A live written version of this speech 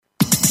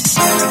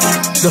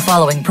The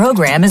following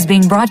program is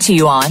being brought to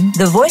you on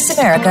the Voice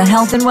America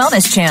Health and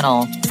Wellness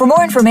Channel. For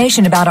more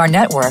information about our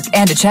network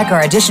and to check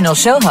our additional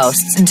show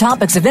hosts and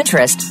topics of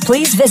interest,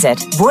 please visit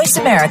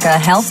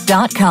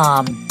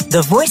voiceamericahealth.com.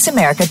 The Voice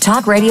America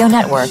Talk Radio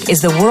Network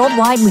is the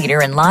worldwide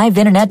leader in live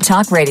Internet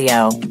talk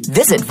radio.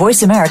 Visit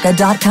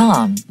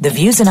voiceamerica.com. The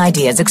views and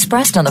ideas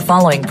expressed on the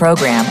following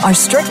program are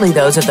strictly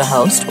those of the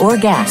host or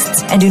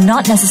guests and do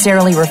not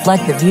necessarily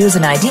reflect the views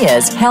and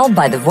ideas held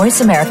by the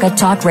Voice America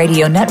Talk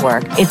Radio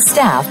Network, its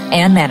staff,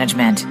 and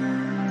management.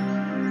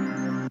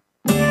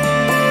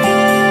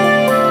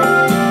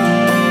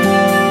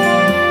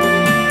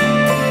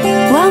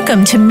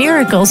 Welcome to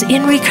Miracles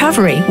in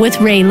Recovery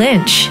with Ray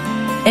Lynch.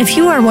 If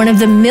you are one of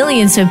the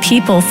millions of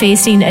people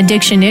facing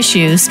addiction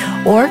issues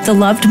or the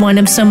loved one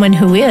of someone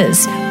who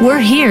is,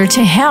 we're here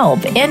to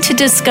help and to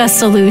discuss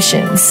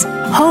solutions.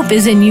 Hope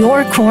is in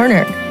your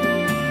corner.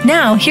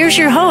 Now, here's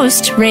your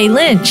host, Ray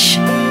Lynch.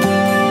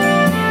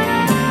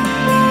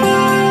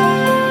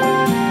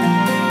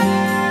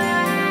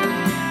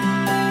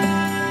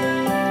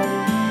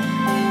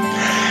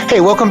 Hey,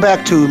 welcome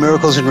back to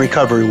Miracles in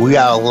Recovery. We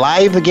are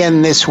live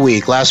again this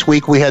week. Last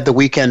week we had the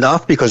weekend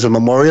off because of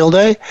Memorial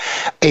Day,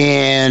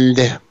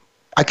 and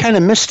I kind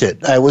of missed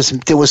it.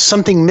 There was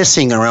something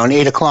missing around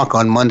 8 o'clock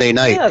on Monday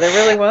night. Yeah,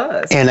 there really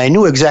was. And I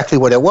knew exactly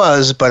what it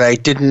was, but I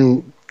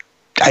didn't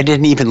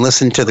even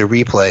listen to the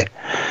replay.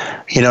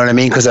 You know what I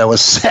mean? Because I was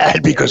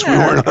sad because we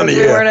weren't on the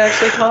air. We weren't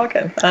actually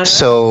talking.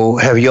 So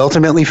have you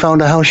ultimately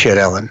found a house yet,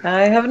 Ellen?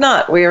 I have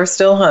not. We are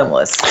still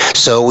homeless.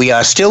 So we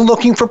are still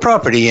looking for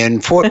property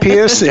in Fort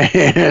Pierce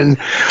and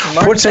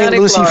Port St.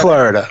 Lucie,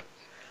 Florida.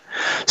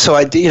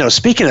 So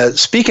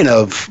speaking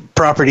of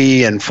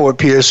property and Fort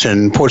Pierce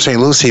and Port St.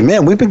 Lucie,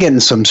 man, we've been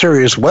getting some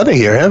serious weather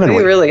here, haven't we?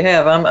 We really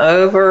have. I'm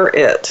over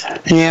it.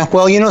 Yeah.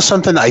 Well, you know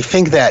something? I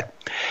think that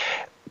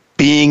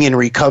being in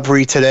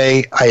recovery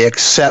today, I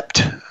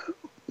accept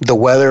the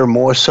weather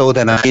more so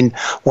than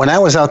when I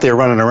was out there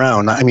running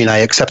around. I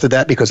accepted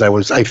that because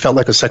I felt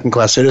like a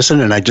second-class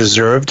citizen and I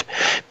deserved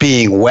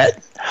being wet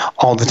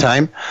all the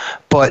time.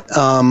 But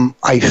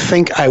I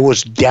think I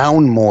was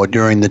down more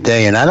during the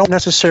day, and I don't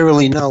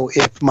necessarily know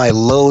if my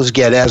lows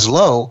get as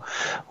low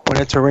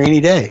when it's a rainy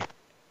day.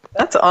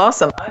 That's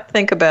awesome. I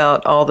think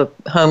about all the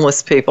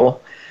homeless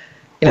people,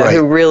 Right.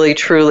 who really,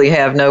 truly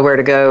have nowhere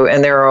to go,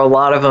 and there are a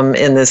lot of them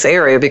in this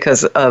area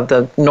because of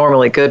the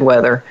normally good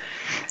weather.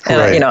 And,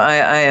 Right.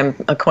 I am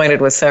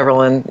acquainted with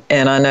several, and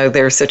I know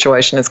their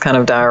situation is kind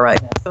of dire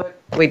right now. So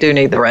we do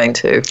need the rain,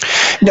 too.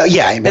 No,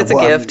 yeah. It's a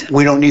gift.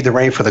 We don't need the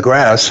rain for the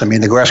grass.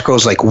 The grass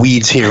grows like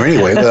weeds here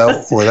anyway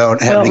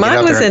without having to get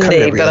out there and cut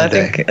it every other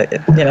day. Mine was in need,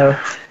 but I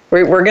think,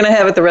 we're going to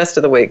have it the rest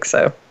of the week,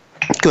 so.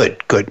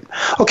 Good.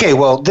 Okay,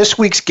 well, this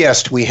week's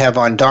guest we have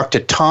on Dr.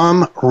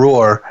 Tom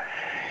Rohr.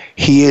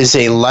 He is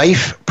a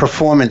life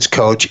performance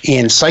coach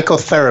and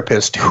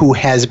psychotherapist who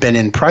has been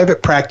in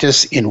private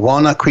practice in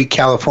Walnut Creek,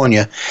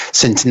 California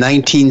since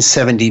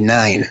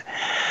 1979.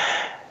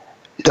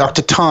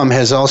 Dr. Tom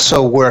has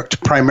also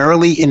worked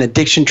primarily in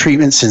addiction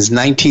treatment since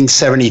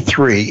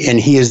 1973, and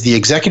he is the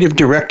executive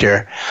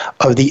director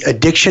of the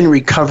Addiction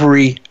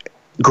Recovery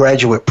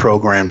Graduate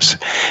Programs.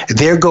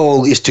 Their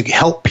goal is to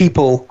help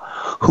people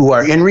who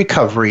are in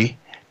recovery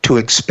to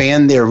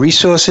expand their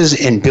resources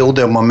and build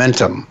their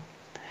momentum.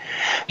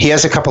 He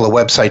has a couple of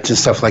websites and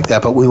stuff like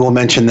that, but we will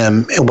mention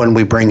them when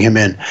we bring him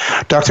in.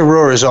 Dr.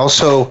 Rohr is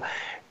also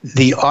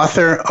the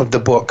author of the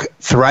book,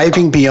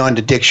 Thriving Beyond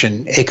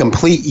Addiction, a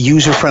complete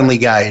user-friendly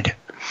guide,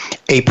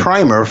 a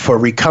primer for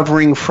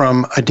recovering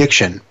from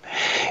addiction.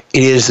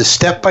 It is a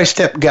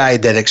step-by-step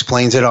guide that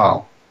explains it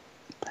all.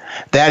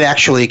 That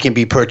actually can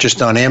be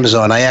purchased on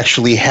Amazon. I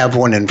actually have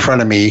one in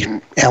front of me.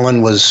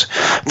 Ellen was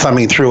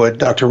thumbing through it.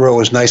 Dr. Rohr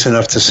was nice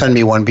enough to send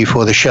me one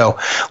before the show.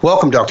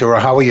 Welcome, Dr. Rohr.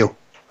 How are you?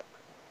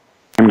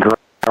 I'm great.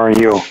 How are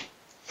you?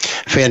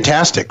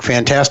 Fantastic.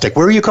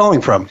 Where are you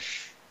calling from?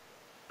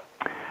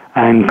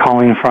 I'm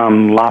calling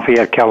from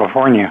Lafayette,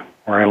 California,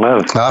 where I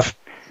live.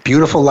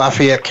 Beautiful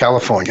Lafayette,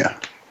 California.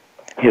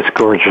 It's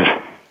gorgeous.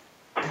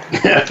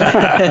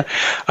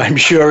 I'm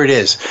sure it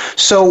is.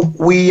 So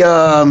we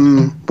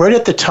right up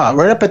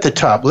at the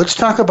top. Let's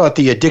talk about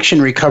the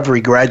Addiction Recovery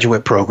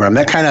Graduate Program.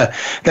 That kind of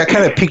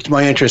piqued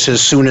my interest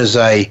as soon as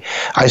I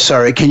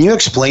saw it. Can you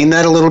explain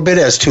that a little bit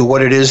as to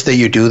what it is that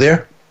you do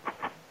there?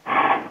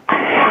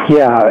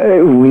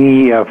 Yeah,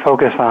 we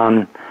focus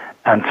on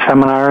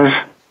seminars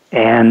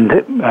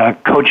and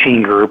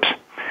coaching groups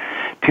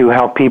to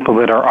help people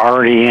that are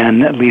already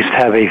in at least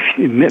have a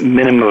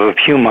minimum of a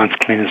few months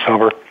clean and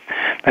sober. In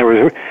other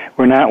words,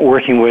 we're not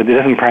working with, it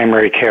isn't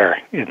primary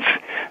care. It's,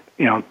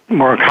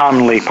 more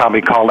commonly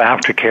probably called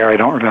aftercare. I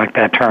don't really like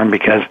that term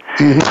because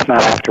it's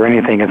not after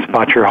anything. It's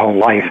about your whole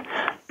life.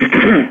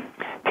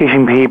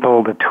 Teaching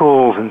people the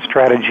tools and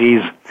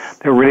strategies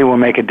that really will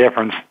make a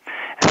difference.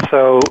 And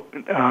so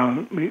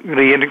we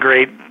really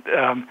integrate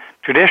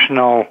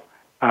traditional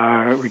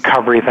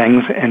recovery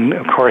things, and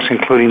of course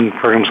including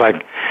programs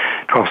like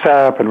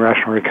 12-Step and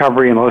Rational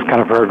Recovery and those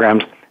kind of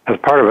programs as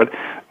part of it,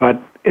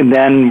 and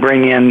then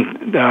bring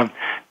in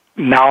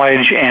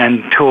knowledge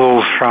and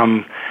tools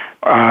from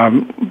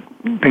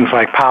things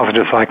like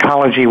positive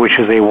psychology, which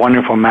is a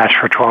wonderful match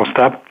for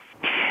 12-step,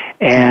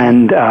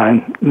 and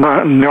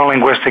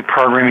neurolinguistic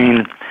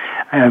programming.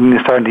 I'm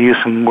starting to use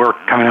some work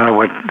coming out of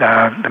what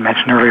I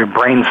mentioned earlier,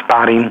 brain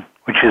spotting,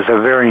 which is a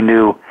very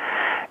new,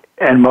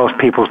 and most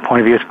people's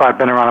point of view, it's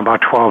been around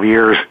about 12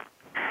 years.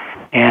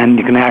 And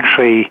you can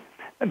actually,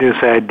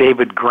 there's a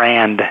David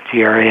Grand,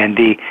 Grand,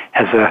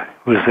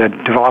 who's a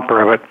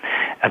developer of it,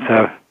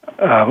 has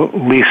at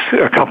least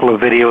a couple of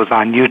videos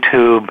on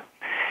YouTube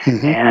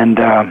and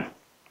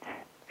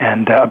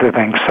other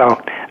things.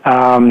 So,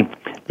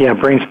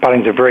 brain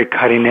spotting is a very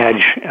cutting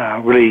edge,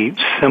 really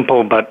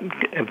simple but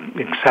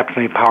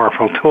exceptionally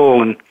powerful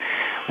tool. And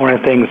one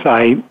of the things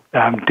I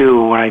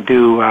do when I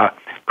do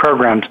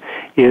programs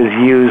is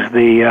use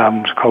the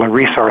what's called a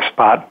resource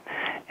spot,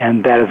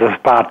 and that is a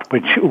spot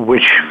which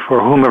for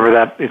whomever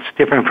that, it's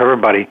different for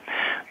everybody.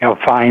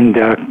 Find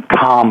a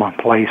calm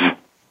place,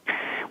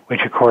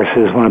 which of course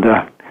is one of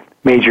the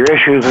major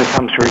issues when it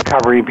comes to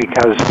recovery,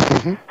 because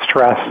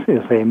stress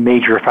is a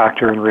major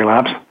factor in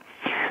relapse.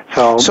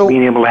 So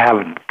being able to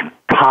have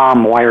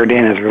calm wired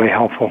in is really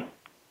helpful.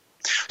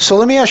 So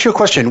let me ask you a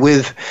question.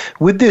 With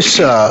this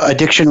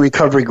addiction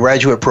recovery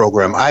graduate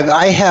program,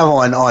 I have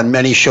on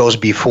many shows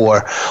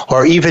before,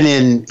 or even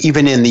in the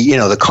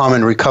the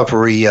common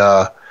recovery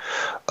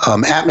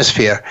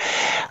atmosphere,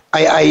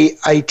 I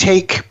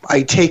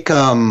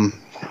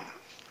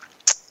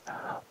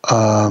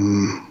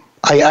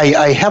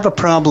have a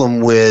problem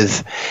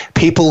with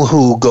people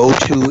who go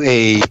to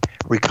a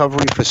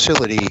recovery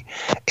facility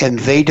and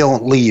they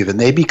don't leave, and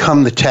they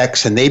become the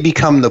techs, and they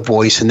become the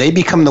voice, and they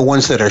become the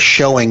ones that are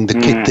showing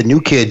the new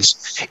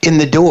kids in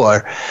the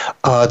door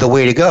the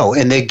way to go,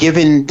 and they're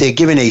given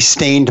a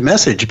stained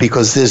message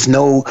because there's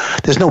no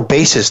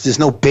basis, there's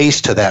no base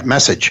to that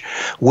message.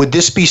 Would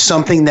this be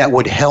something that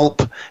would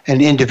help an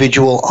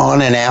individual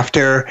on and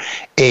after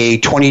a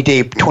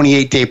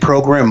 28-day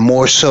program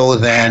more so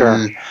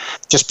than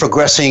just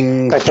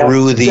progressing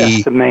through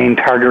that's the main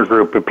target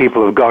group of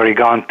people who've already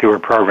gone through a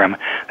program?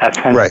 That's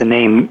hence the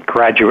name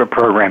graduate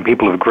program.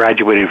 People who have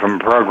graduated from a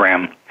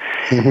program.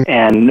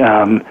 And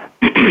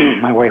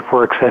my wife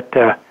works at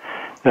the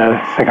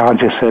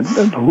psychologist at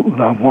the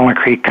Walnut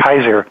Creek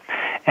Kaiser,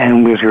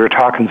 and we were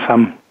talking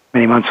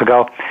many months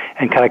ago,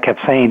 and kind of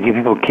kept saying,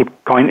 people keep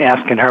going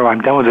asking her,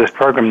 I'm done with this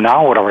program,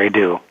 now what do I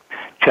do?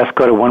 Just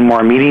go to one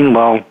more meeting?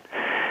 Well,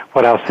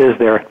 what else is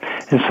there?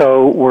 And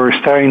so we're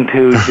starting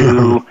to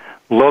do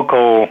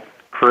local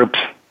groups.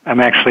 I'm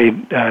actually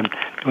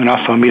doing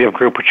also a meetup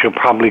group, which will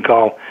probably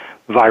go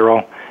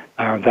viral.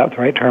 Is that the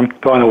right term?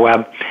 Go on the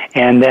web.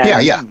 And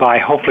then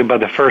hopefully by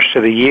the first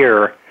of the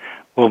year,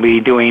 we'll be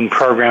doing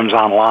programs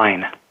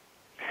online.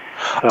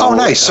 So,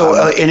 nice. So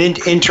an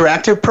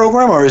interactive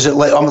program, or is it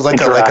like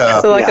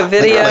a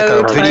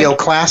video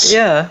class?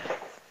 Yeah.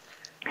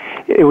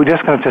 We're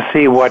just going to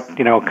see what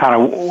kind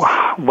of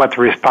what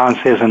the response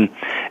is, and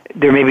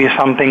there may be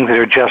some things that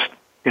are just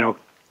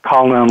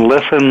call and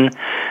listen,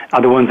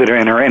 other ones that are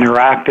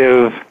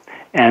interactive,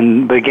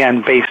 but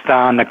again based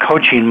on the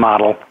coaching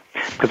model,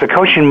 because the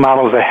coaching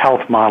model is a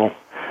health model.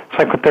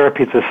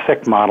 Psychotherapy is a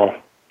sick model,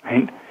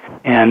 right?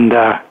 And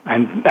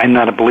I'm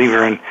not a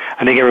believer in.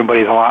 I think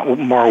everybody's a lot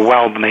more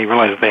well than they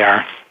realize they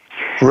are.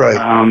 Right.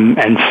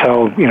 And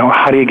so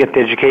how do you get the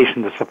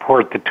education to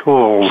support the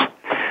tools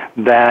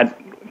that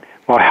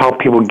will help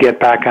people get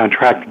back on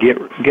track,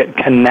 to get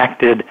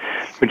connected,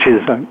 which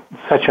is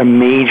such a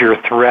major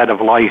thread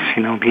of life,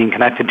 being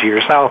connected to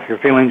yourself, your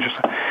feelings,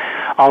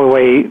 all the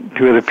way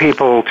to other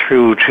people,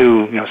 through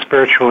to,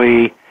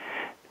 spiritually.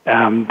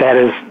 That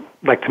is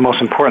like the most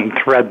important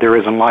thread there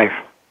is in life.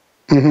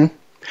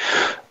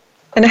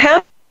 And how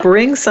to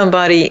bring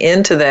somebody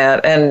into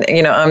that? And,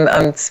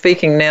 I'm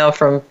speaking now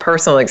from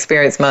personal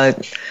experience.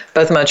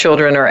 Both my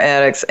children are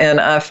addicts, and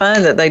I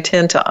find that they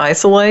tend to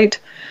isolate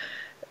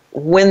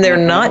when they're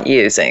not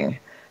using.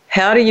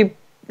 How do you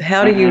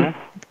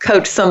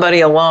coach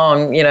somebody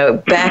along,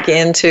 back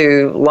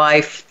into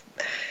life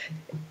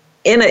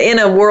in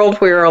a world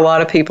where a lot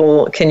of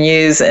people can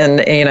use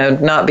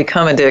and not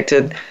become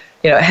addicted?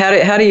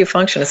 How do you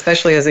function,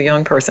 especially as a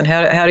young person?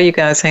 How do you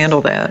guys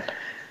handle that?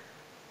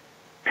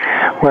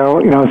 Well,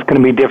 it's going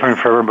to be different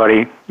for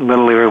everybody.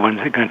 Literally, everyone's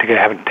going to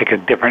have to take a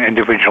different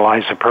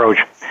individualized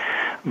approach.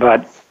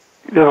 But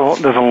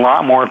there's a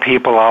lot more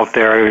people out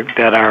there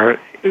that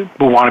who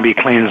want to be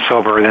clean and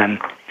sober than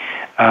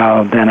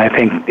I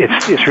think.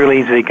 It's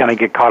really easy to kind of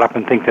get caught up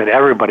and think that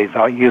everybody's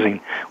out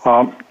using.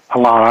 Well, a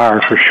lot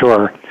are for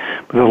sure,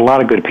 but there's a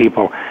lot of good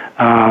people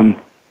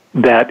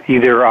that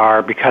either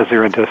are because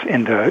they're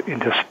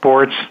into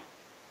sports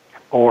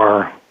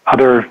or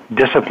other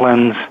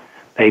disciplines.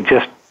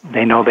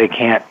 They know they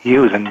can't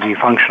use and be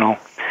functional.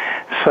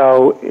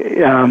 So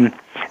as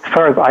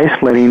far as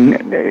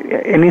isolating,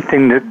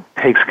 anything that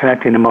takes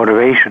connecting to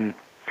motivation,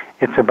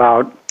 it's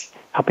about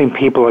helping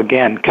people,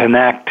 again,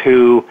 connect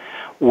to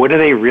what do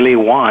they really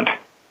want.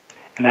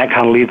 And that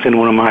kind of leads in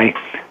one of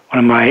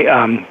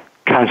my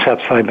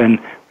concepts I've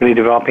been really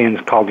developing.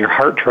 It's called your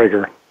heart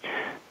trigger.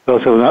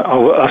 Those of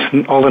us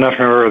old enough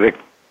to remember the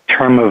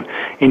term of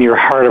in your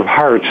heart of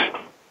hearts.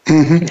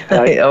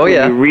 Oh,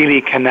 yeah. You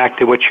really connect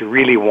to what you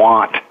really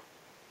want.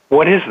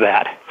 What is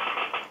that?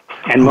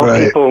 And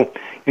most people,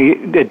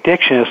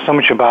 addiction is so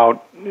much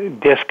about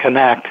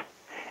disconnect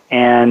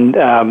and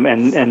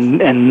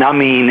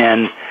numbing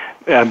and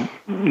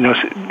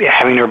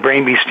having our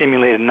brain be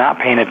stimulated and not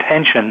paying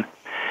attention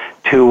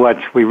to what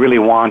we really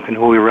want and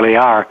who we really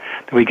are,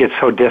 that we get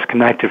so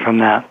disconnected from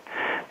that.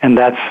 And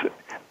that's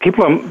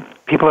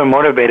people are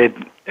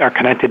motivated, are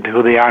connected to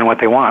who they are and what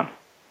they want.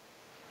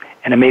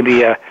 And it may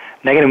be a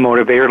negative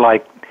motivator,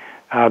 like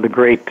the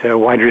great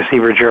wide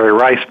receiver Jerry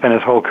Rice spent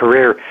his whole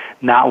career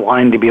not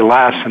wanting to be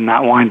less and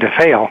not wanting to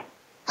fail.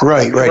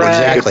 Right,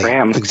 exactly.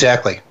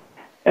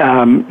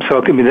 So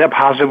it could be that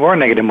positive or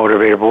negative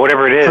motivator, but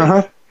whatever it is,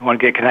 you want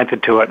to get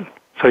connected to it.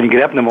 So you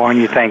get up in the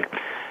morning and you think,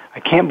 I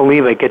can't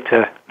believe I get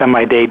to spend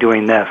my day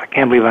doing this. I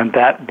can't believe I'm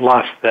that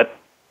blessed that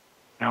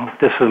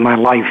this is my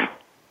life.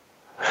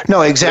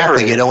 No,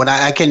 exactly. And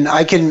I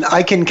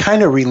can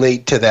kind of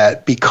relate to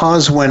that,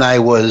 because when I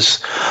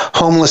was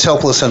homeless,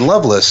 helpless, and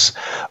loveless,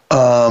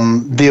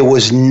 there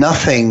was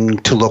nothing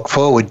to look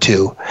forward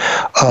to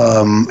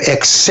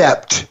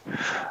except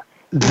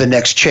the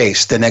next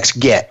chase, the next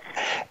get.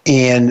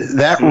 And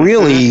that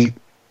really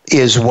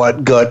is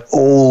what got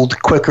old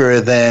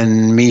quicker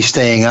than me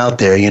staying out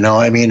there.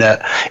 I mean,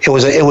 it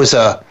was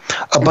a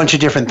bunch of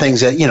different things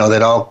that,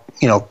 that all,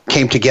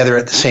 came together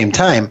at the same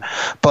time.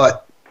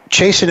 But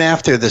chasing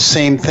after the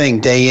same thing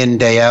day in,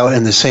 day out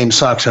in the same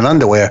socks and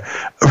underwear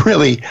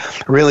really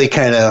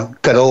kind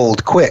of got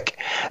old quick.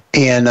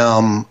 And,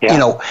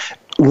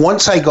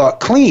 once I got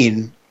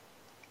clean,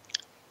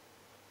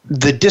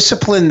 the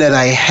discipline that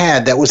I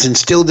had that was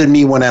instilled in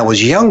me when I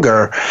was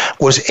younger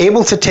was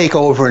able to take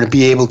over and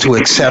be able to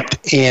accept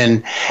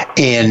and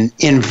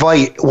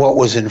invite what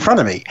was in front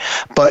of me.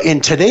 But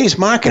in today's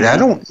market, I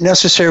don't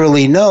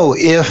necessarily know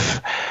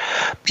if,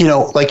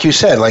 like you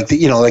said, like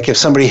if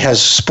somebody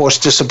has sports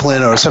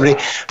discipline or somebody,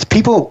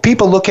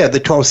 people look at the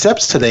 12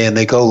 steps today and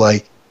they go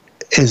like,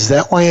 is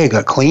that why I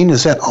got clean?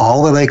 Is that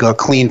all that I got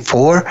clean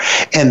for?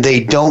 And they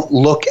don't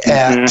look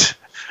at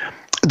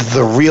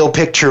the real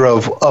picture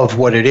of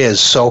what it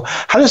is. So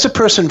how does a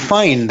person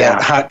find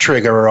that hot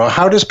trigger, or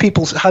how do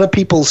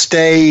people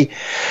stay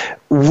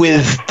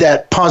with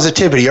that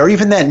positivity or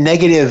even that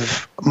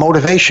negative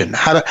motivation?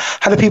 How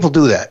do people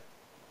do that?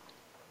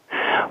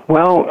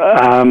 Well,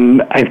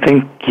 I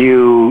think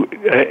you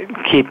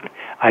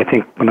I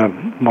think one of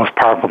the most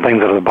powerful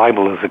things out of the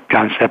Bible is the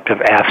concept of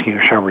asking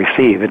you shall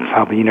receive. It's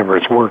how the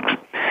universe works.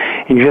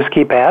 And you just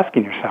keep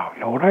asking yourself,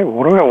 what do I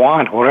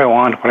want? What do I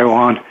want? What do I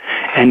want?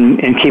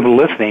 And keep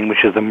listening,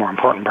 which is the more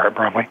important part,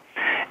 probably.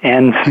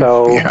 And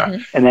so,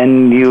 and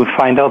then you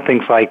find out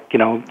things like,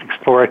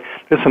 explore it.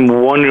 There's some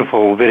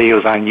wonderful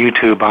videos on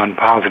YouTube on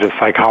positive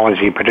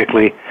psychology,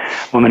 particularly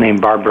a woman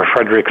named Barbara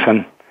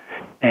Fredrickson.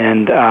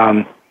 And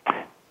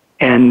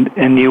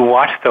you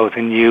watch those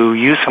and you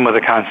use some of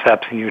the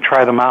concepts and you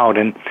try them out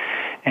and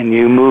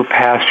you move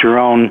past your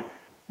own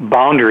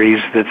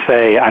boundaries that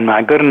say, I'm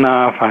not good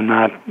enough, I'm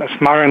not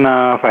smart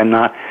enough, I'm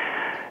not...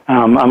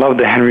 I love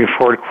the Henry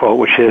Ford quote,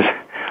 which is,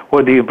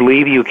 whether you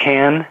believe you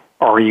can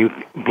or you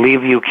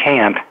believe you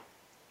can't,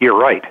 you're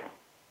right.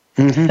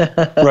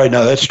 Mm-hmm. Right,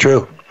 no, that's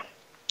true.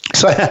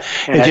 So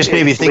it just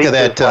made me think of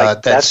that.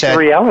 That's sad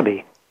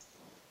reality.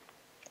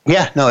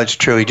 Yeah, no, it's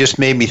true. He just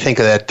made me think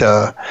of that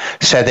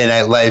Saturday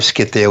Night Live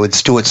skit there with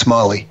Stuart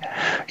Smalley.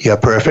 You're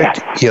perfect.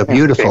 Yeah. You're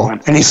beautiful.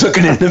 And he's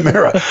looking in the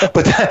mirror.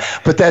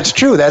 But that's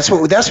true. That's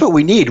what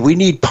we need. We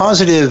need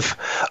positive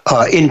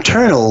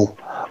internal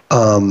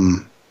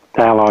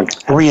dialogue,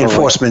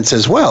 reinforcements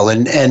as well.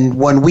 And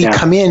when we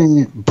come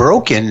in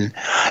broken,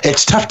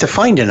 it's tough to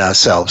find in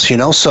ourselves,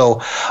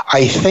 So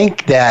I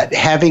think that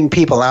having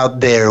people out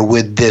there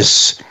with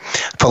this,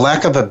 for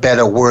lack of a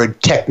better word,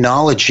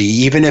 technology,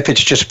 even if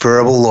it's just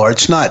verbal or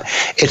it's not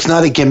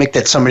a gimmick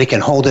that somebody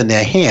can hold in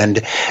their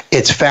hand,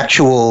 it's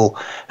factual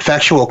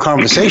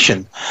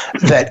conversation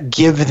that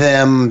give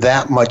them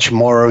that much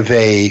more of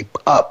a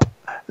up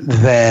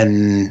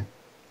than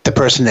the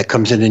person that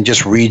comes in and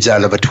just reads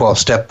out of a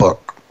 12-step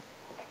book.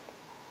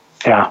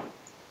 Yeah,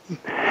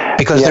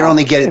 because they're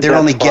only getting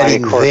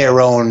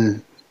their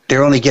own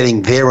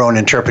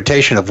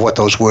interpretation of what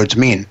those words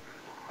mean.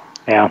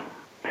 Yeah,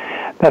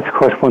 that's of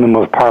course one of the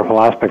most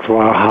powerful aspects of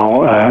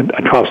how a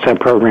 12-step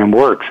program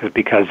works, is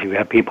because you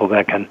have people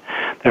that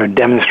are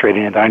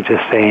demonstrating it. Aren't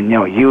just saying,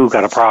 you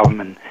got a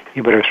problem and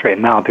you better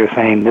straighten out. They're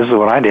saying, this is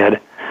what I did,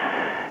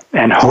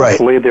 and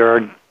hopefully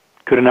they're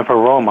good enough a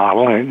role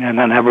model, and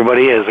not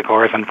everybody is, of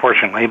course,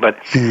 unfortunately, but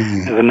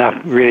there's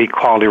enough really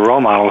quality role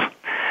models.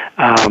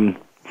 And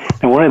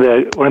one of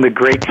the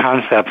great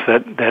concepts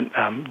that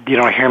you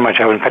don't hear much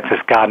of, in fact,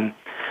 it's gotten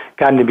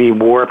to be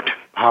warped.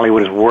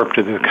 Hollywood is warped.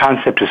 The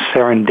concept is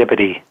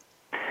serendipity,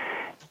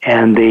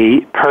 and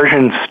the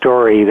Persian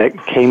story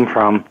that came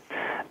from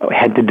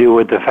had to do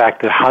with the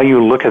fact that how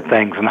you look at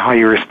things and how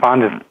you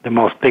respond to the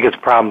biggest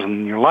problems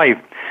in your life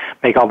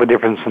make all the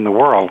difference in the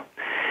world.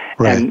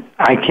 Right.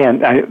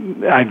 And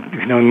I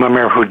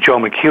remember who Joe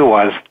McHugh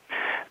was,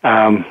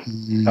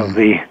 of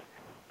the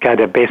guy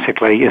that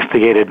basically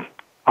instigated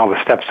all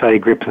the step study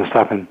groups and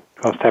stuff in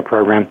 12-step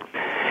program.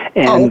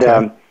 And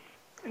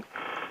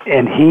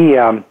and he,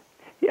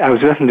 I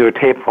was listening to a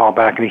tape a while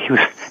back, and he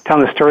was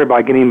telling the story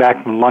about getting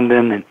back from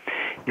London, and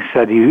he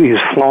said he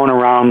was flown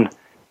around,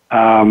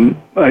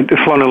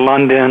 flown to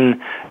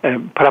London,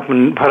 put up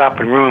in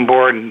room and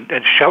board, and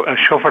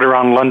chauffeured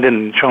around London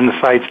and shown the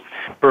sights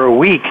for a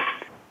week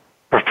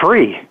for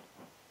free.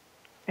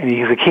 And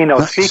he was a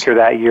keynote speaker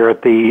that year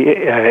at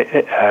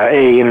the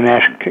AA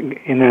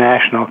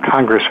International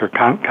Congress or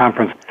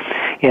conference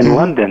in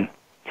London.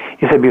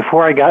 He said,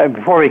 before I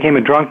became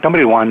a drunk,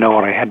 nobody would want to know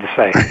what I had to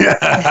say.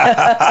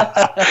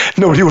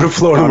 Nobody would have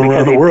flown him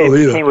around the world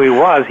either.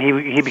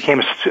 He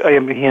became,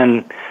 he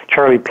and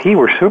Charlie P.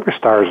 were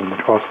superstars in the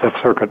 12-step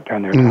circuit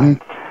during their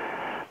time.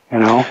 You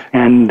know,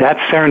 and that's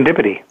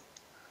serendipity.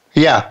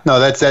 Yeah, no,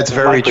 that's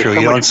very true.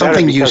 You know, and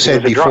something you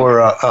said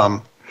before,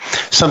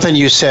 something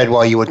you said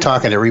while you were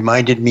talking, it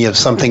reminded me of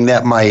something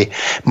that my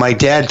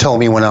dad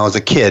told me when I was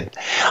a kid.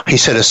 He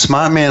said, a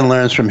smart man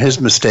learns from his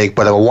mistake,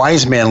 but a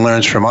wise man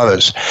learns from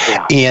others.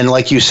 Yeah. And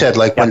like you said,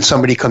 like when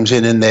somebody comes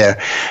in and they're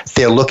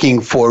looking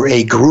for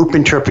a group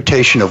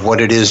interpretation of what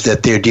it is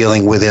that they're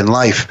dealing with in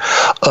life.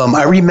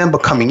 I remember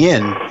coming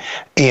in,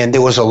 and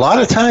there was a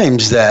lot of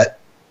times that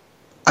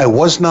I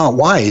was not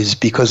wise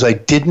because I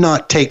did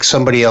not take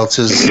somebody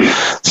else's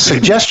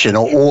suggestion,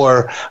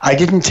 or I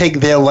didn't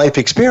take their life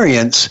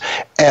experience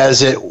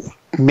as it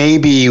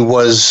maybe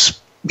was,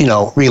 you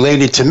know,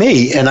 related to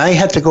me, and I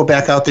had to go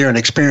back out there and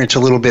experience a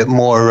little bit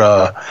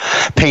more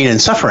pain and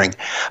suffering.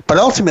 But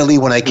ultimately,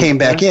 when I came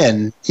back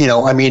in, you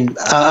know, I mean,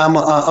 I'm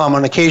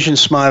on occasion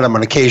smart, I'm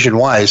on occasion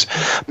wise,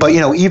 but, you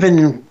know,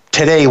 even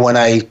today when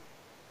I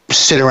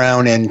sit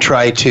around and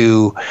try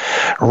to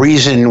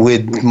reason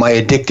with my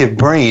addictive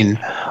brain,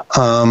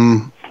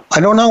 I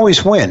don't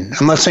always win.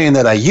 I'm not saying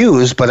that I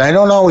use, but I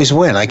don't always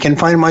win. I can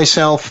find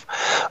myself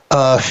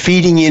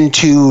feeding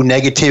into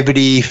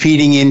negativity,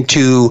 feeding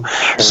into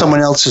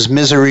someone else's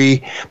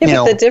misery.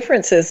 Yeah, but the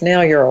difference is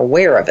now you're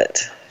aware of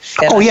it.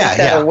 And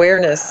that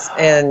awareness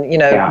and, you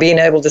know, being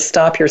able to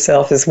stop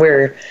yourself is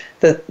where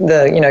the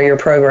you know, your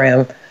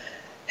program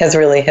has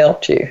really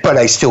helped you. But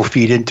I still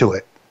feed into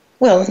it.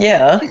 Well,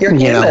 yeah, you're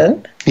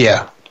human.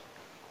 Yeah.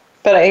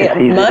 But it's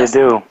easy to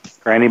do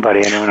for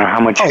anybody, no matter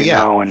how much you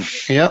know. And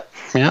yeah.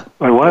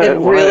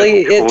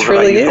 It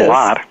truly is. A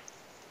lot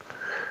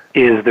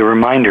is the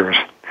reminders,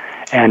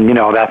 and you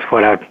know that's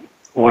what a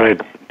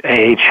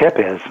AA chip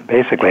is.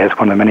 Basically, that's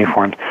one of the many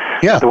forms.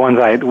 Yeah. The ones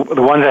I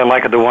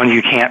like are the ones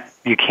you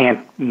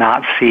can't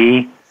not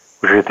see,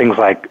 which are things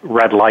like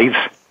red lights.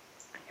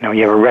 You know,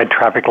 you have a red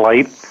traffic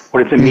light.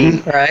 What does it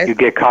mean? Right. You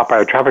get caught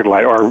by a traffic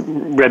light, or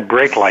red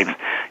brake lights.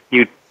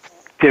 You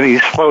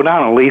slow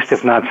down at least,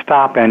 if not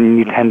stop, and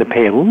you tend to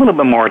pay a little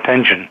bit more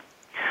attention.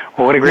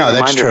 Well, what a great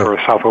reminder for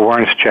a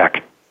self-awareness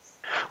check.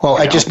 Well,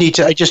 I just need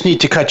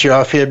to cut you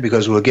off here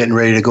because we're getting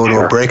ready to go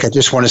to a break. I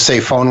just want to say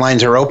phone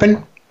lines are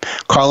open.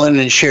 Call in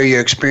and share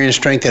your experience,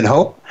 strength, and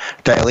hope.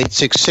 Dial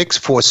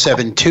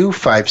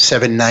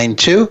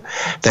 866-472-5792.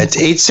 That's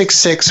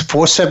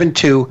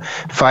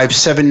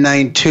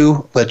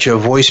 866-472-5792. Let your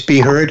voice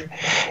be heard.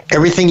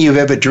 Everything you've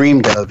ever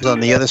dreamed of is on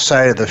the other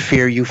side of the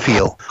fear you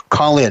feel.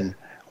 Call in.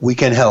 We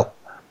can help.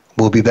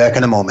 We'll be back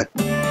in a moment.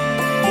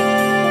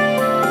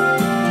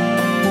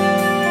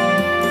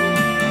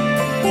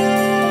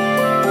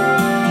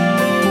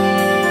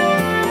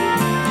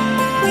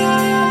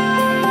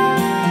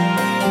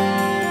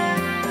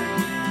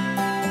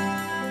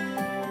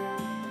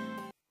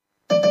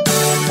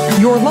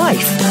 Your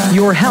life,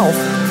 your health,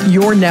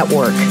 your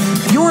network.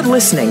 You're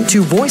listening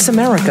to Voice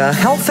America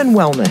Health and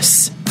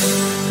Wellness.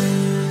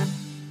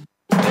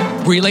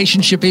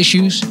 Relationship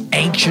issues?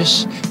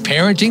 Anxious?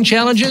 Parenting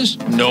challenges?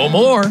 No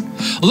more.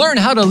 Learn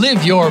how to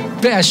live your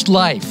best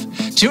life.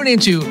 Tune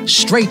into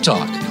Straight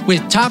Talk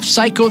with top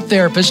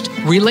psychotherapist,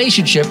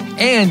 relationship,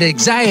 and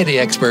anxiety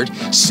expert,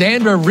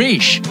 Sandra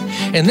Reish.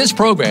 In this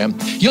program,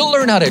 you'll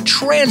learn how to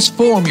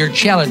transform your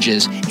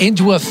challenges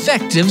into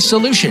effective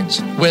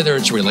solutions, whether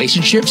it's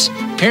relationships,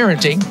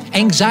 parenting,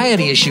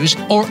 anxiety issues,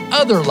 or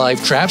other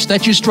life traps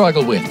that you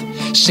struggle with.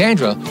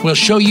 Sandra will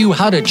show you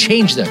how to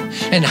change them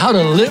and how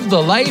to live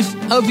the life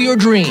of your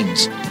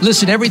dreams.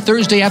 Listen every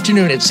Thursday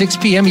afternoon at 6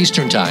 p.m.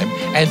 Eastern Time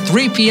and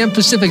 3 p.m.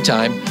 Pacific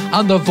Time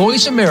on the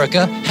Voice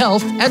America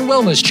Health and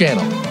Wellness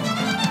Channel.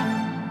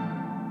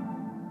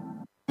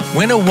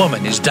 When a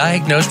woman is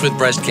diagnosed with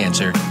breast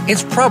cancer,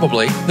 it's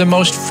probably the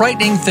most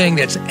frightening thing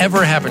that's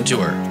ever happened to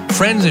her.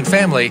 Friends and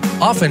family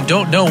often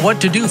don't know what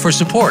to do for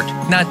support,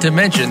 not to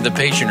mention the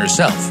patient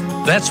herself.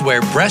 That's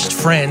where Breast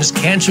Friends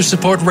Cancer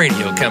Support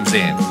Radio comes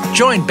in.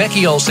 Join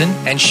Becky Olson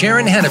and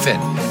Sharon Hennepin,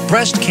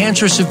 breast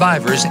cancer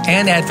survivors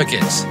and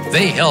advocates.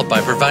 They help by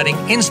providing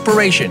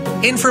inspiration,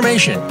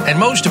 information, and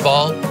most of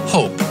all,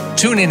 hope.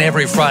 Tune in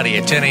every Friday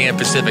at 10 a.m.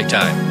 Pacific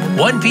Time,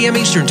 1 p.m.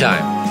 Eastern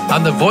Time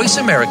on the Voice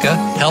America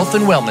Health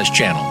and Wellness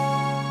Channel.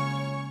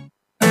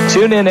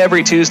 Tune in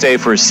every Tuesday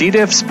for C.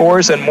 diff,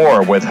 spores, and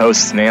more with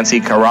hosts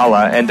Nancy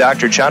Kerala and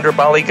Dr.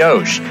 Chandrabali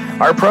Ghosh.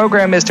 Our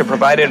program is to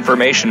provide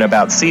information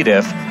about C.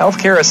 diff,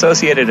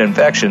 healthcare-associated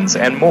infections,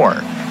 and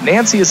more.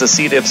 Nancy is a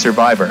C. diff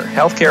survivor,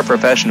 healthcare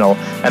professional,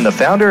 and the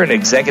founder and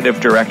executive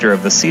director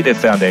of the C. diff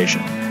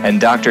Foundation. And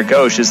Dr.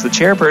 Ghosh is the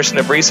chairperson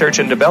of research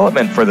and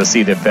development for the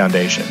C. diff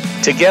Foundation.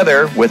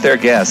 Together, with their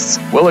guests,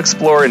 we'll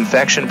explore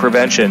infection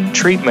prevention,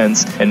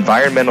 treatments,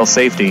 environmental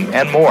safety,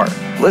 and more.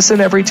 Listen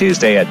every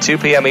Tuesday at 2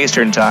 p.m.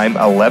 Eastern Time,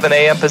 11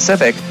 a.m.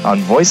 Pacific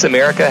on Voice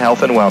America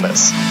Health and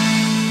Wellness.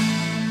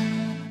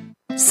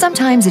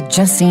 Sometimes it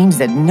just seems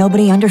that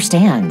nobody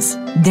understands.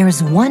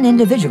 There's one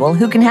individual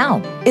who can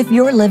help. If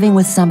you're living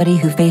with somebody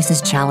who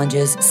faces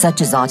challenges such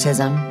as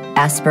autism,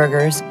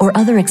 Asperger's, or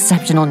other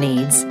exceptional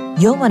needs,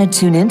 you'll want to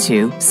tune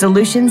into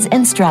Solutions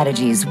and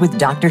Strategies with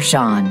Dr.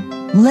 Sean,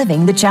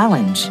 Living the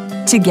Challenge.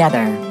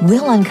 Together,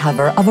 we'll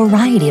uncover a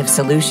variety of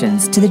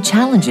solutions to the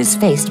challenges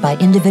faced by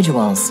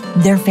individuals,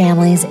 their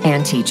families,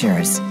 and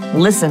teachers.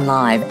 Listen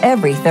live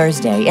every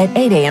Thursday at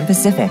 8 a.m.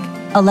 Pacific,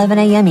 11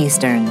 a.m.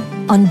 Eastern,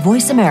 on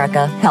Voice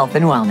America Health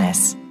and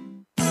Wellness.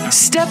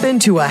 Step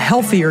into a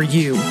healthier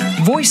you.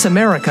 Voice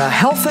America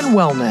Health and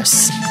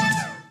Wellness.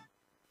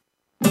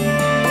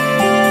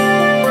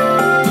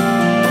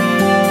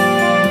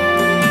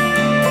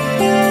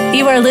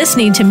 You are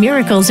listening to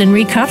Miracles in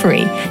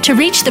Recovery. To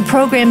reach the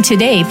program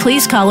today,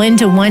 please call in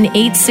to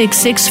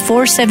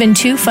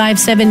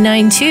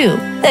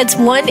 1-866-472-5792. That's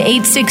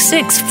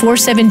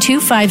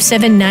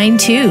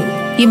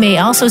 1-866-472-5792. You may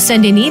also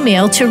send an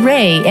email to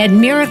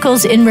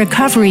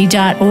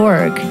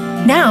ray@miraclesinrecovery.org.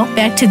 Now,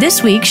 back to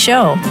this week's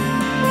show.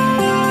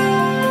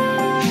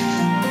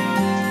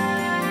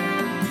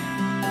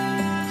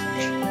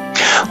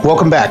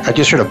 Welcome back. I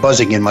just heard a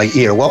buzzing in my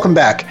ear. Welcome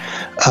back.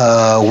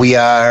 We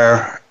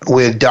are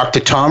with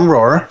Dr. Tom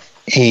Rohrer,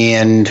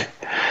 and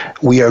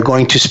we are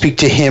going to speak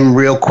to him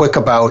real quick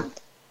about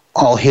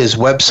all his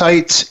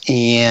websites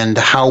and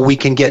how we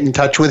can get in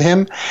touch with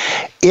him.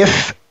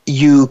 If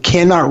you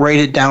cannot write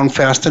it down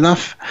fast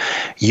enough,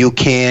 you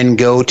can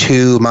go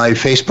to my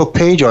Facebook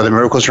page or the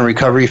Miracles in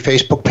Recovery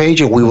Facebook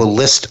page, and we will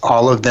list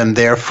all of them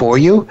there for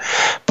you.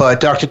 But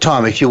Dr.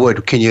 Tom, if you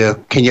would, can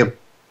you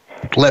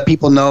let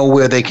people know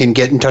where they can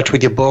get in touch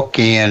with your book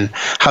and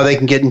how they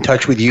can get in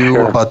touch with you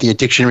about the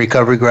Addiction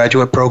Recovery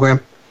Graduate Program?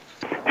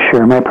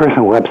 Sure. My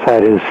personal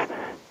website is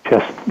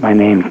just my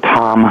name,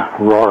 Tom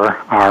Rohrer,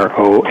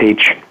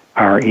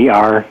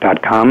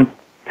 ROHRER.com.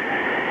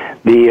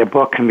 The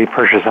book can be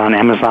purchased on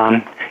Amazon.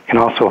 You can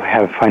also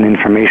find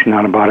information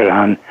out about it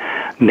on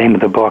the name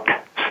of the book,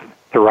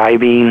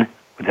 Thriving,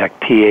 with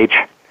that TH,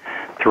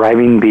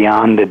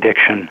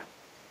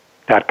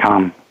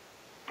 ThrivingBeyondAddiction.com.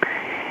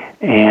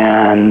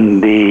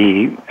 And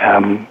the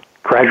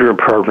graduate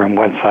program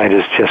website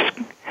is just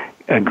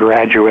a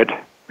graduate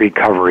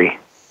recovery.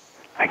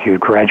 Like you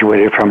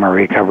graduated from a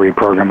recovery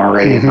program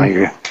already, and now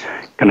you're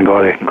going to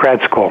go to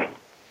grad school,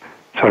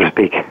 so to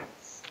speak.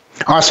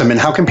 Awesome. And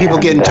how can people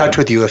get in touch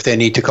with you if they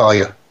need to call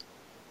you?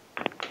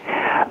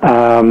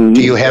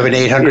 Do you have an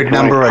 800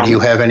 number, or do you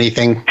have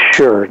anything?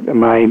 Sure.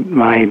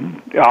 My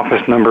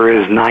office number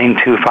is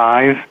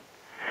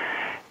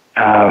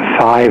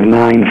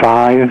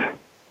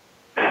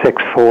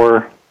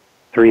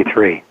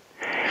 925-595-6433.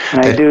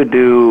 And I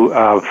do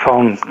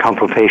phone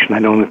consultation. I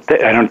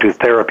don't do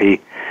therapy.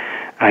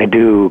 I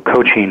do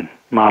coaching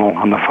model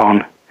on the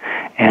phone,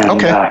 and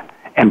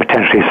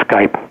potentially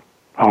Skype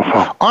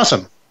also.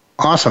 Awesome.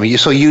 You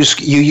use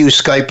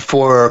Skype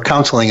for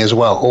counseling as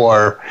well,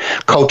 or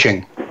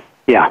coaching?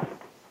 Yeah.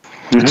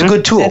 It's a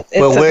good tool.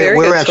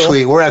 We're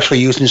actually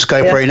using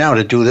Skype right now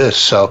to do this,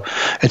 so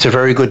it's a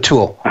very good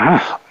tool.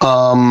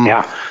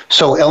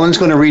 So Ellen's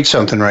going to read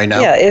something right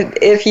now. Yeah,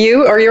 if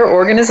you or your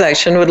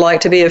organization would like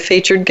to be a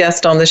featured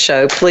guest on the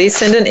show, please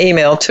send an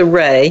email to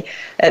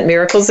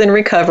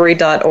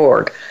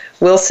ray@miraclesinrecovery.org.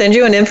 We'll send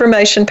you an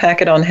information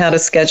packet on how to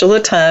schedule a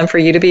time for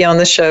you to be on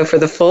the show for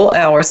the full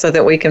hour so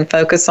that we can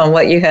focus on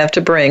what you have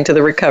to bring to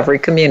the recovery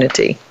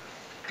community.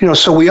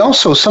 So we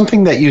also,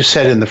 something that you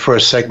said in the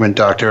first segment,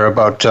 Doctor,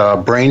 about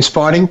brain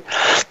spotting.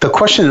 The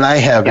question that I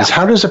have is,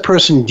 how does a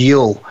person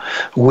deal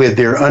with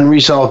their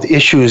unresolved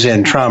issues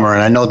and trauma?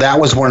 And I know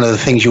that was one of the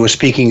things you were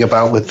speaking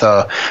about with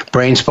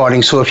brain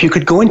spotting. So if you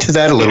could go into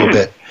that a little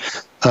bit,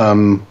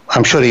 I'm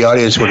sure the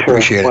audience would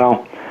appreciate it.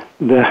 Well,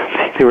 the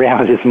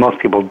reality is most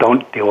people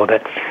don't deal with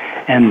it,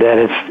 and that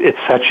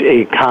it's such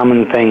a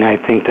common thing. I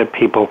think that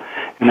people,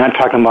 I'm not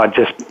talking about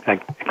just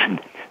like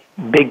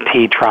big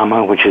T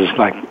trauma, which is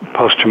like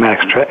post-traumatic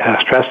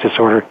stress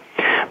disorder,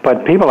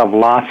 but people have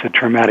lots of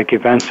traumatic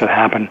events that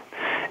happen,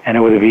 and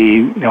it would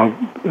be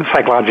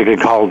psychologically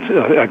called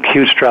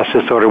acute stress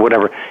disorder,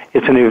 whatever.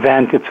 It's an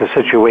event, it's a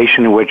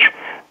situation which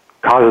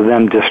causes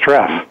them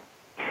distress.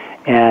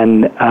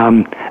 And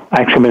I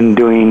actually been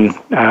doing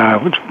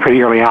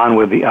pretty early on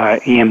with the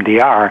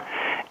EMDR,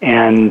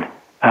 and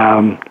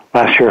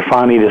last year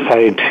finally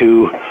decided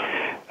to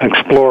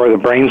explore the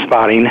brain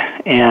spotting,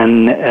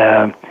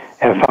 and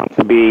have found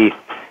to be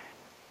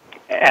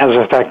as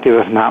effective,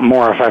 if not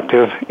more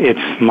effective.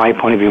 It's, my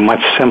point of view,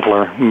 much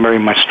simpler,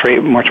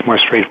 much more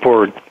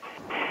straightforward.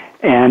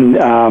 And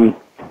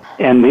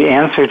the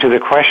answer to the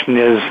question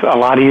is a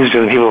lot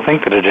easier than people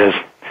think that it is.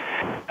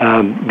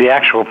 The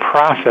actual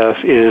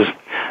process is,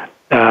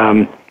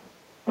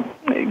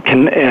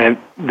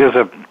 there's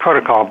a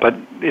protocol, but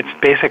it's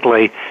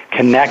basically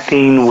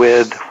connecting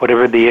with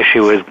whatever the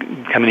issue is,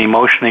 becoming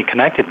emotionally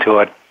connected to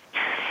it.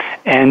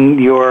 And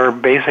you're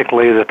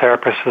basically, the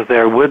therapist is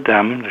there with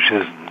them, which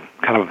is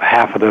kind of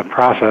half of the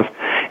process,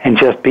 and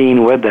just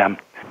being with them.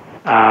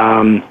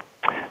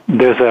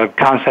 There's a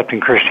concept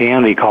in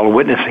Christianity called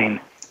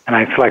witnessing, and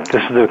I feel like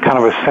this is kind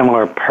of a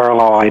similar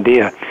parallel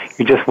idea.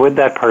 You're just with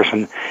that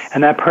person,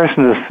 and that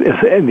person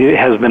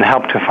has been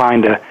helped to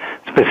find a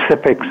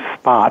specific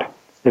spot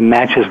that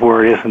matches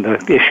where it is and the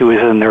issue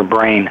is in their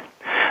brain.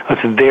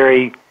 It's a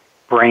very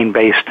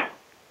brain-based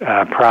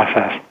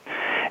process.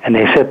 And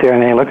they sit there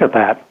and they look at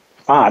that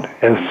spot,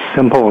 as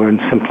simple and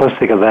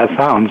simplistic as that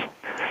sounds.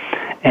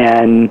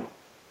 And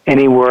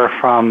anywhere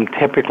from,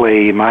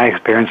 typically, in my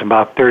experience,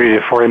 about 30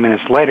 to 40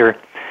 minutes later,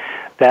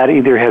 that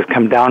either has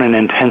come down in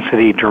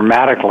intensity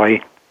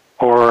dramatically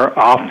or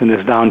often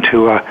is down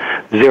to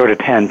 0 to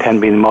 10, 10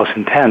 being the most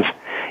intense.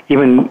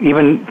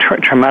 Even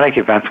traumatic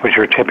events, which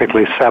are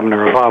typically 7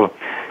 or above,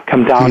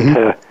 come down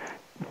to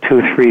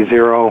 2, 3,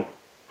 0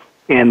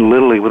 in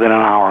literally within an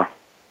hour.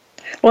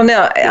 Well,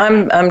 now,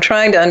 I'm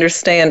trying to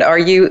understand, are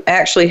you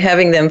actually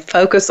having them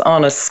focus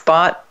on a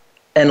spot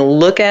and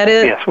look at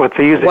it? Yes, what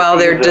they use while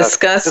they're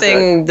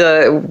discussing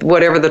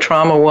whatever the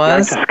trauma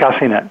was? Not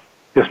discussing it.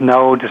 There's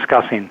no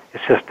discussing.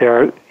 It's just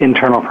their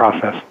internal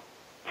process.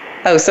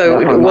 Oh,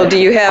 so, do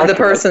you have the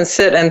person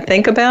sit and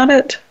think about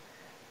it?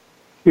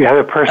 You have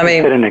a person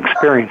sit and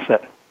experience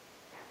it,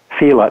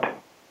 feel it.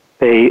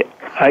 They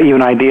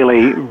even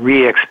ideally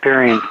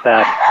re-experience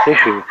that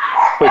issue,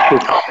 which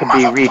could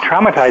be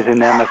re-traumatizing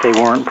them if they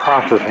weren't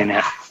processing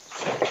it.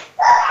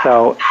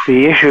 So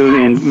the issue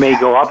may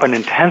go up in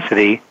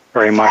intensity,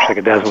 very much like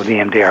it does with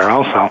EMDR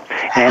also.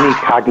 And any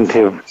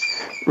cognitive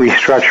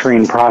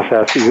restructuring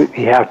process, you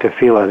have to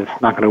feel it.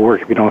 It's not going to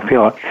work if you don't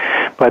feel it.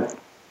 But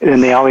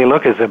then all they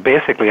look is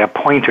basically a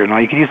pointer. Now,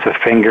 you can use a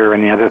finger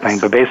and the other thing,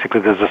 but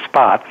basically there's a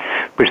spot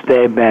which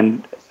they've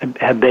been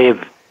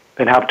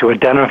helped to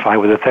identify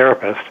with a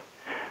therapist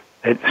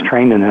that's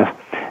trained in this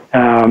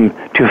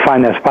to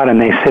find that spot,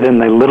 and they sit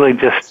and they literally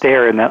just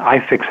stare, and that eye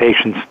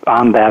fixation's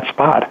on that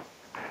spot.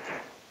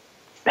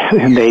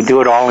 And they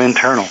do it all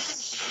internal.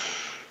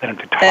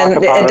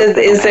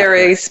 Is there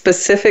a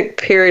specific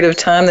period of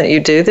time that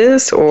you do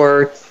this,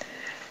 or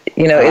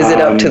is it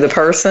up to the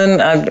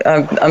person?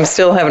 I'm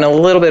still having a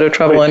little bit of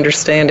trouble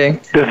understanding.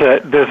 It's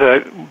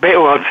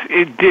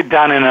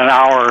done in an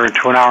hour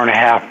to an hour and a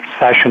half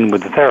session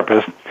with the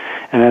therapist,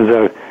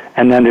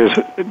 and then there's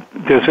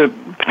a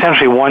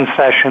potentially one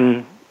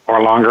session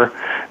or longer,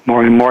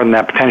 more than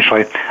that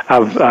potentially,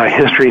 of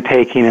history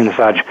taking and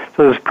such.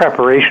 So there's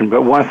preparation,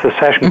 but once the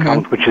session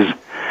comes, which is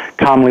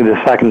commonly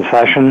the second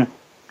session,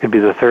 could be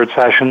the third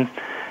session,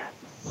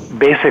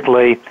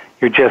 basically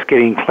you're just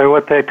getting clear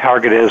what the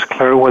target is,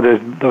 clear what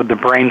the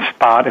brain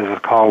spot, as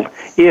it's called,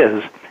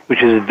 is,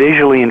 which is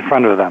visually in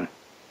front of them.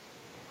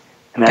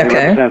 And that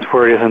represents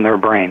where it is in their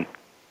brain.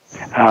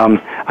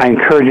 I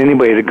encourage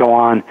anybody to go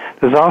on.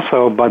 There's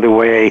also, by the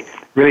way,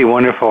 really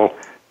wonderful,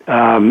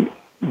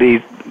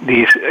 these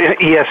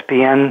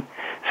ESPN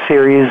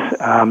series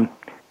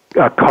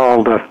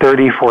called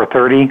 30 for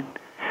 30.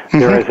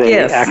 There is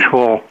an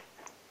actual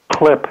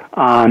clip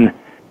on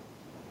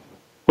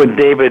when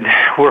David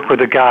worked with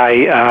a guy,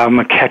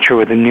 a catcher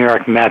with the New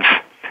York Mets,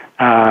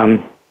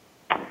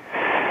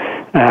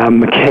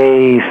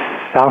 McKay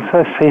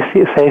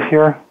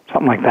Sacier,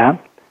 something like that.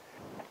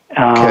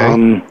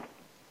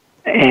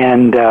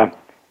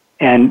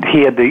 And he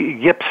had the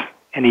yips,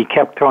 and he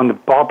kept throwing the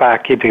ball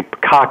back. He had to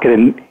cock it,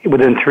 and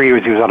within 3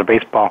 years he was out of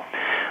baseball.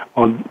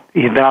 Well,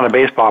 he's been out of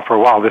baseball for a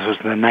while. This was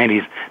in the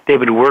 90s.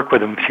 David worked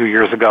with him a few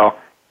years ago,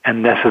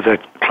 and this is a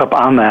clip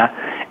on that,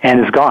 and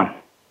it's gone.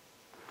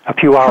 A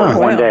few hours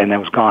one day, and it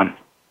was gone.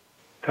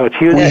 So it's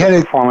used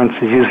for performance,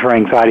 it's used for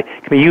anxiety.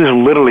 It can be used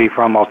literally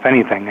for almost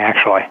anything,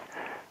 actually.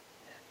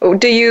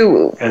 Do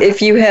you,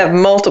 if you have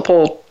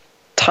multiple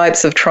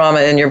types of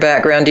trauma in your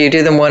background, do you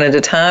do them one at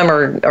a time,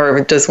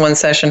 or does one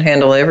session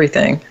handle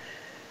everything?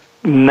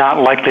 Not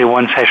likely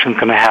one session's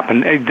going to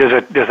happen.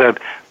 There's a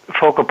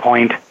focal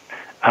point,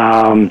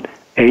 an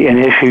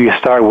issue you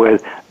start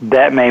with,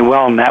 that may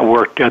well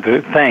network to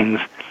other things,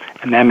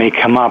 and that may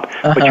come up.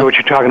 But what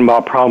you're talking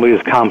about probably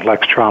is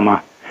complex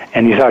trauma.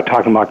 And you start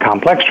talking about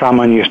complex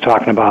trauma, and you're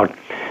talking about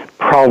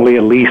probably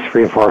at least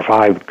 3 or 4 or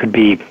 5, could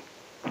be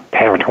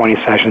 10 or 20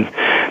 sessions.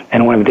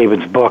 And one of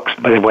David's books,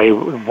 by the way,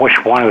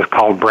 which one is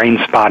called Brain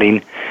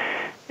Spotting,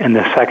 and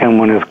the second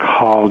one is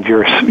called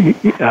Your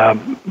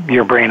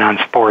Brain on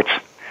Sports.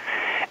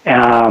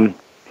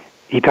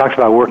 He talks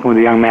about working with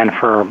a young man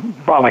for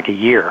about like a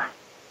year.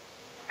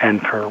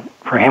 And for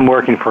him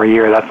working for a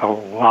year, that's a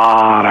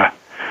lot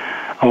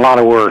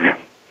of work.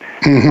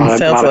 A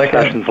lot of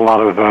sessions, a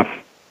lot of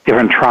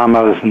different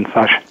traumas and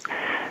such.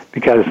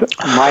 because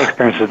my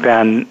experience has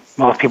been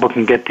most people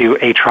can get through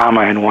a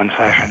trauma in one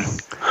session.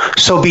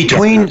 So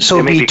between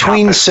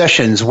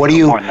sessions,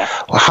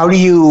 how do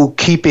you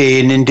keep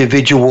an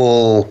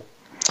individual?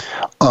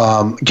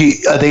 Are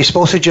they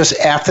supposed to just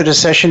after the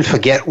session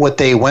forget what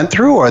they went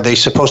through, or are they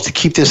supposed to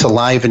keep this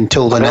alive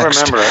until the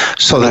next?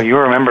 Remember it. You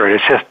remember it.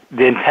 It's just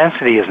the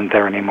intensity isn't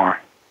there anymore.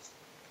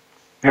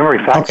 Remember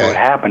exactly what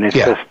happened. It's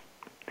just,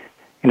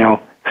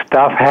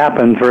 stuff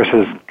happens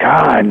versus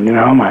God.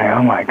 Oh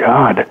my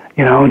God.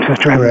 It's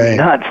just driving me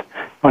nuts.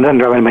 Well, it doesn't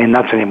drive anybody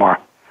nuts anymore.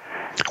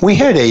 We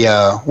had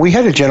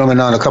a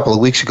gentleman on a couple of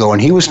weeks ago,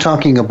 and he was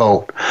talking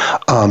about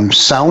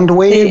sound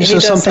waves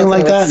or something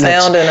like that.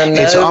 Sound and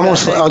it's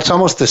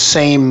almost the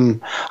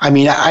same. I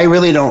mean, I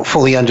really don't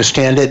fully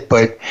understand it,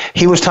 but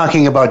he was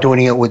talking about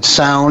doing it with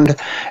sound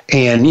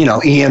and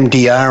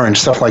EMDR and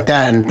stuff like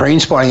that, and brain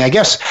spotting. I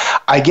guess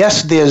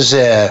there's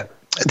a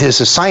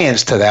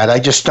science to that. I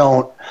just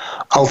don't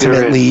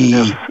ultimately.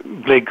 There's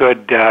really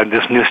good.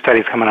 This new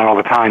study's coming out all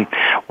the time.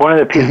 One of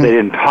the pieces they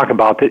didn't talk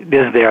about that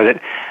is there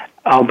that.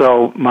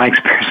 Although my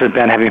experience has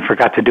been, having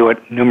forgot to do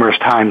it numerous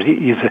times,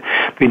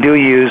 we do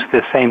use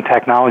the same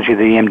technology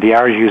the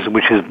EMDRs use,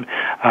 which is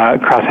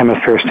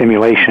cross-hemisphere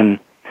stimulation.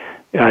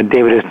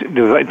 David has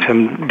developed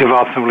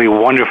some really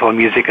wonderful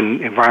music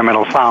and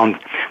environmental sounds,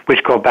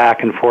 which go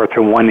back and forth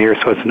from one ear,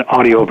 so it's an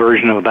audio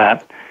version of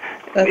that.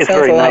 That it's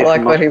sounds very a lot nice.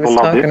 like what he was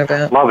talking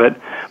about. Love it,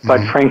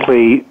 but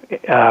frankly,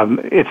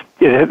 it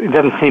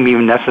doesn't seem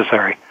even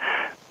necessary.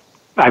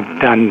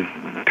 I've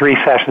done 3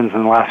 sessions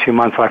in the last few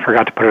months, so I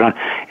forgot to put it on.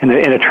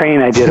 In a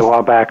training I did a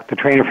while back, the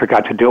trainer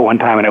forgot to do it one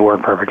time, and it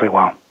worked perfectly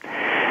well.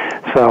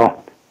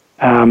 So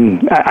I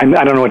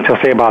don't know what to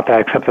say about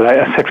that, except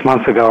that 6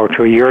 months ago or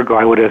to a year ago,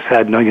 I would have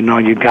said, no,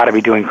 you've got to be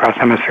doing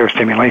cross-hemisphere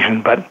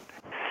stimulation, but...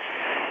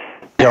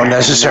 You don't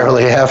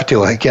necessarily have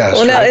to, I guess.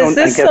 Well, now, is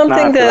this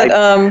something that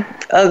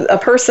a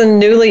person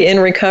newly in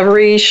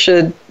recovery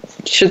should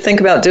think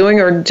about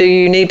doing, or do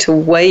you need to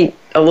wait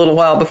a little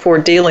while before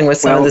dealing with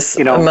some of this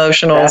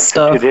emotional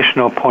stuff? The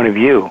traditional point of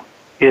view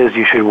is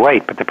you should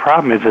wait, but the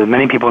problem is that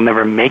many people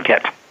never make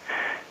it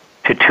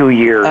to 2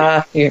 years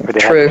for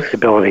the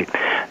stability.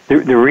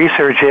 The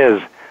research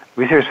has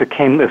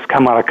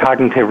come out of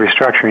cognitive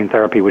restructuring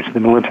therapy, which the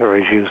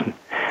military has used,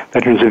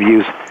 veterans have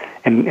used,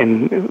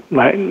 and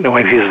no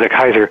one uses at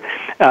Kaiser,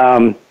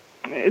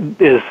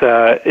 is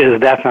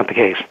that's not the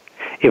case.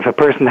 If a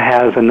person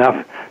has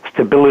enough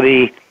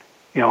stability,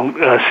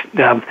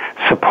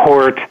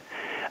 support,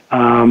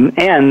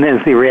 and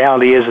as the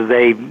reality is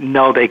they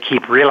know they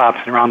keep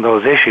relapsing around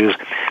those issues,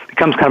 it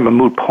becomes kind of a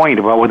moot point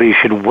about whether you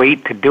should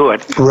wait to do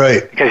it.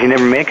 Right. Because you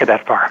never make it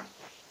that far.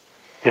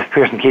 This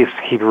person keeps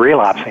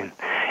relapsing.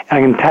 And I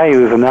can tell you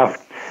there's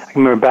enough. I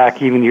remember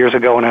back even years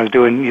ago when I was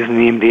using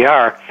the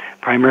EMDR,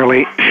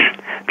 primarily,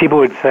 people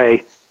would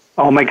say,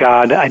 oh my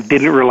God, I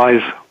didn't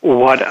realize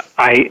what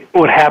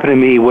happened to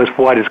me was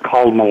what is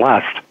called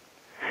molest.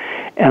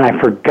 And I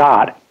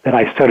forgot that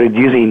I started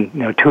using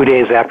 2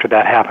 days after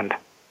that happened.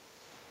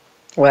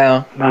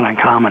 Wow. Not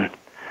uncommon.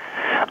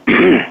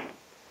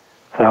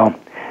 So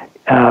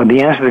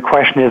the answer to the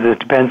question is it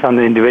depends on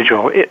the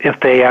individual. If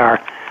they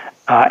are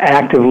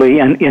actively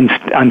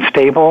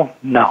unstable,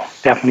 no,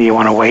 definitely you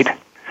want to wait.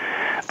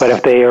 But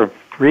if they are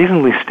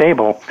reasonably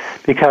stable,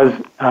 because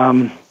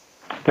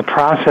the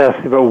process,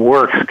 if it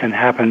works, can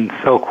happen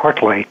so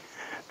quickly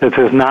that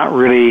there's not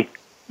really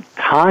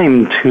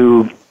time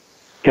to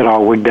get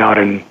all wigged out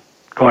and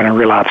go in and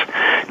relapse.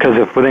 Because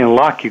if within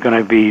luck, you're going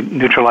to be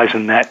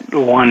neutralizing that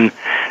one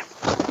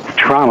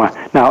trauma.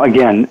 Now,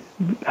 again,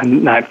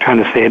 I'm not trying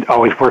to say it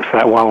always works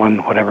that well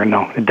and whatever.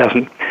 No, it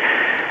doesn't.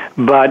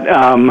 But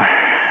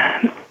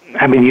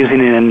I've been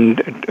using it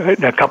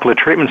in a couple of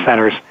treatment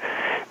centers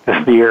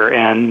this year,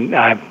 and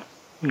I've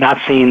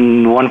not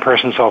seen one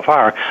person so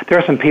far. There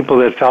are some people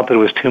that felt that it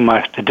was too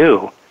much to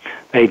do.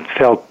 They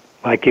felt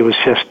like it was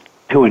just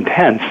too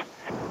intense,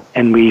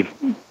 and we,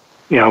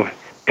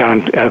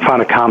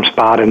 found a calm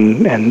spot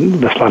and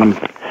just let them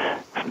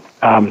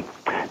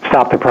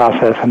stop the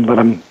process and let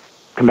them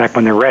come back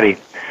when they're ready.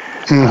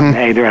 Mm-hmm.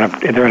 Hey,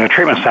 they're in a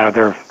treatment center.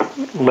 They're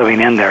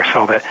living in there,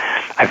 so that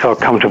I felt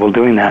comfortable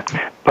doing that.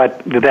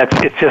 But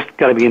it's just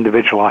got to be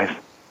individualized.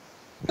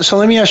 So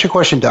let me ask you a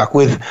question, Doc.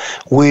 With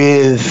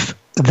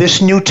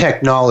this new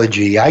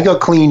technology, I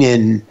got clean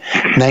in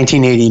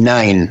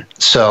 1989.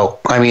 So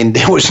I mean,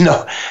 I was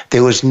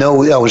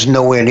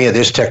nowhere near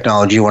this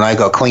technology when I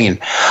got clean.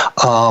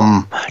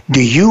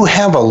 Do you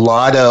have a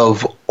lot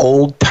of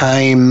old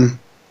time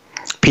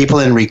people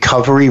in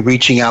recovery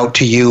reaching out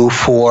to you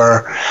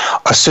for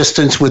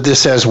assistance with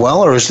this as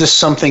well, or is this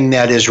something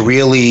that is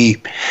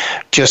really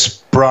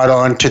just brought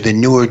on to the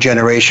newer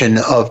generation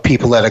of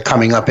people that are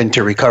coming up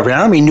into recovery? I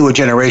don't mean newer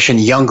generation,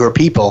 younger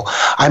people.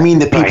 I mean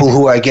the people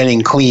who are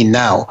getting clean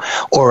now,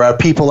 or are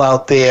people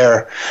out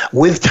there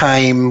with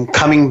time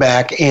coming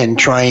back and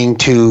trying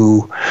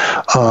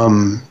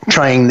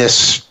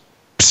this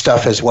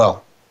stuff as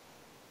well?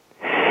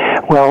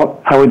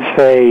 Well, I would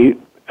say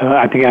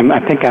I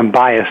think I'm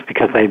biased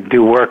because I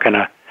do work in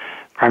a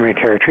primary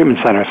care treatment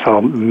center. So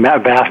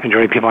vast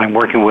majority of people I'm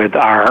working with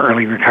are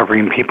early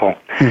recovering people.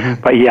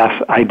 Mm-hmm. But yes,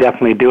 I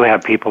definitely do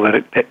have people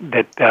that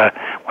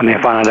when they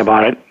find out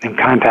about it and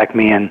contact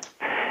me and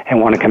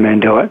want to come in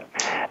and do it.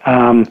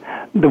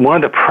 One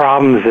of the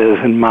problems is,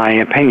 in my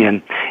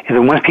opinion, is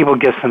that once people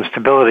get some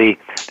stability,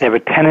 they have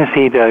a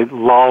tendency to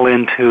lull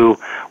into,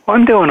 well,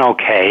 I'm doing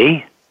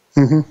okay.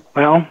 Mm-hmm.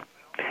 Well,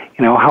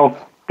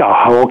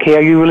 how okay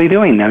are you really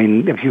doing? I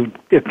mean,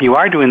 if you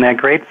are doing that,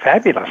 great,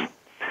 fabulous.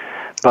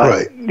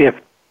 But if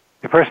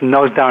the person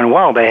knows darn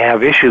well they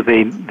have issues,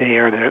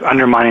 they're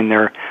undermining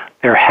their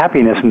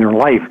happiness in their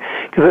life.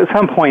 Because at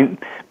some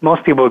point,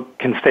 most people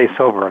can stay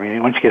sober. I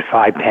mean, once you get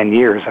 5-10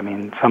 years, I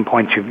mean, at some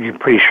point you're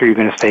pretty sure you're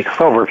going to stay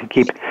sober if you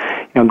keep,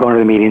 going to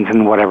the meetings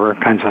and whatever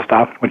kinds of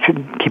stuff, which you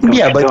keep doing.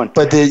 Yeah,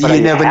 but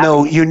you never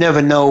know. You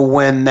never know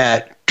when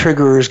that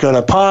trigger is going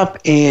to pop,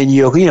 and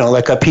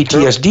like a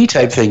PTSD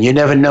type thing. You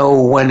never know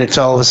when it's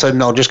all of a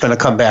sudden all just going to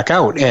come back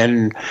out.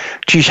 And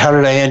geez, how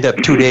did I end up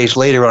 2 days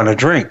later on a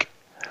drink?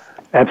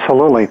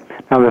 Absolutely.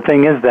 Now the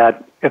thing is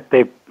that if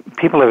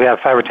people have had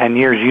 5 or 10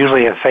 years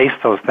usually have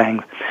faced those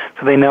things,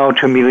 so they know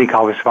to immediately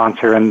call the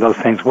sponsor, and those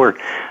things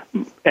work.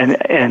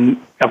 And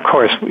of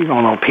course, we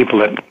all know people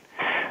that.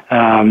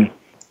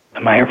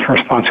 My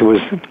first sponsor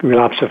was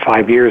relapsed at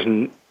 5 years,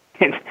 and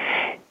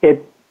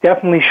it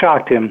definitely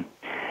shocked him.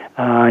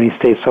 And he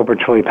stayed sober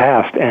till he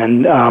passed.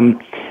 And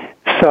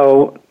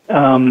so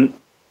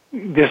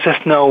there's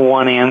just no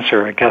one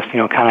answer, I guess,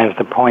 kind of is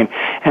the point.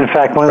 And in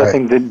fact, one of the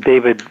things that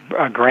David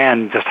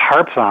Grand just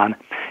harps on,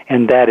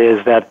 and that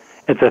is that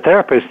as a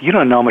therapist, you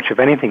don't know much of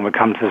anything when it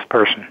comes to this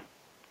person.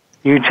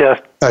 You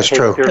just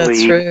take their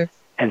lead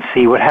and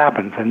see what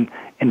happens and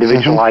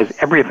individualize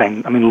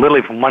everything. I mean,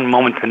 literally from one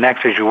moment to the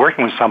next as you're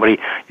working with somebody,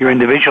 you're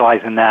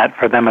individualizing that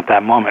for them at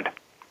that moment.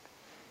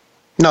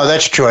 No,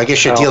 that's true. I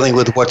guess you're dealing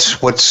with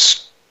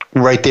what's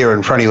right there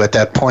in front of you at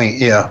that point,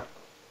 yeah.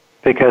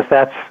 Because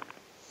that's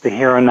the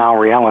here and now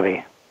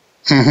reality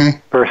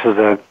versus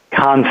a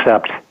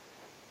concept,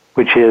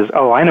 which is,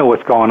 oh, I know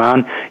what's going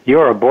on.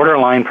 You're a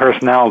borderline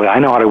personality. I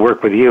know how to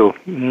work with you.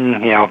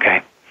 Yeah,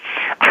 okay.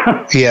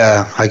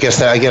 Yeah, I guess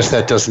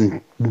that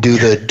doesn't do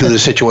the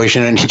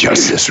situation any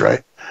justice,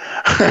 right?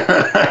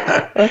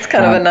 That's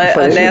kind of a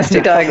nasty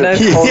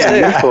diagnosis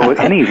too. At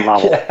any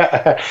level.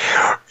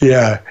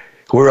 Yeah.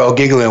 We're all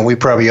giggling. We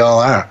probably all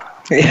are.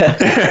 Yeah.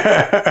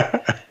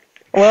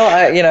 Well,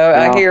 I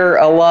hear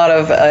a lot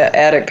of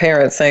addict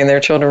parents saying their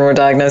children were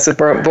diagnosed with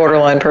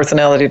borderline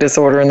personality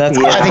disorder, and that's.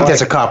 I think that's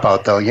a cop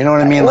out, though. You know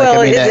what I mean?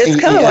 Well,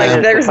 it's kind of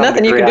like there's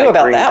nothing you can do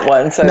about that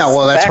one. So no,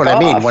 well, that's what I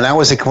mean. When I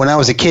was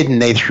a kid and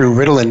they threw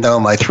Ritalin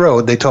down my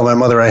throat, they told my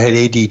mother I had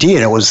ADD,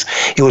 and it was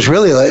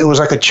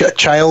like a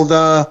child.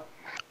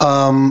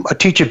 A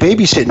teacher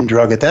babysitting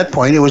drug at that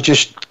point. It was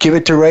just give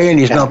it to Ray and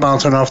he's not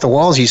bouncing off the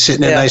walls. He's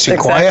sitting there nice and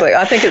quiet.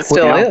 I think it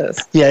still is.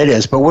 Yeah, it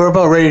is. But we're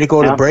about ready to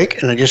go to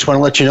break, and I just want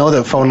to let you know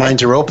that phone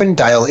lines are open.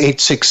 Dial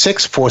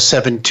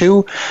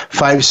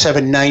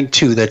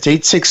 866-472-5792. That's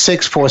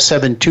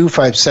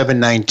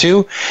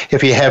 866-472-5792.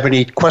 If you have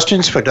any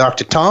questions for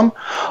Dr. Tom,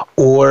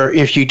 or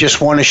if you just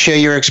want to share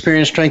your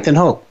experience, strength, and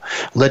hope,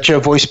 let your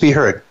voice be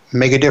heard.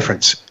 Make a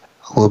difference.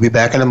 We'll be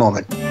back in a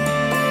moment.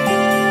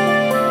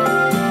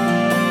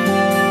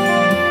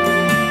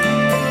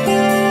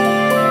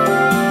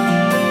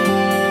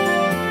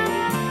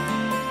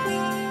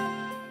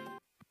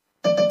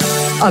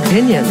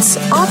 Opinions,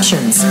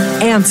 options,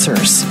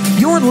 answers.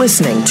 You're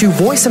listening to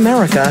Voice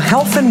America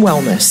Health and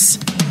Wellness.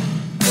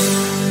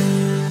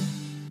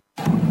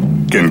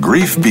 Can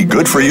grief be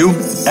good for you?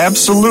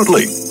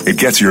 Absolutely. It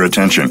gets your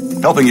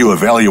attention, helping you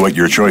evaluate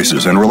your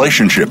choices and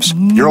relationships.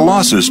 Your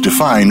losses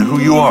define who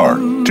you are.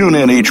 Tune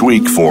in each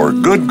week for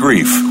Good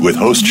Grief with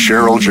host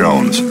Cheryl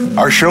Jones.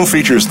 Our show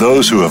features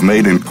those who have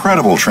made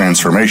incredible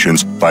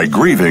transformations by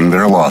grieving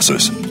their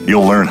losses.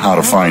 You'll learn how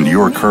to find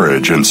your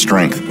courage and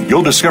strength.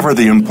 You'll discover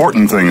the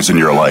important things in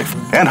your life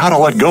and how to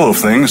let go of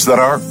things that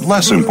are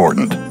less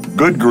important.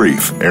 Good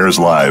Grief airs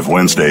live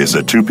Wednesdays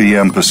at 2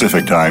 p.m.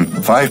 Pacific Time,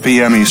 5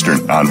 p.m.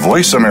 Eastern on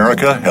Voice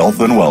America Health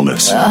and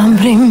Wellness.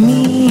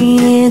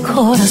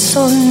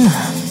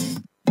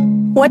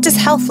 What does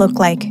health look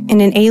like in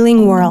an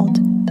ailing world?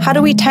 How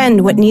do we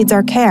tend what needs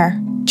our care?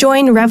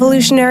 Join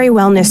Revolutionary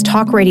Wellness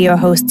Talk Radio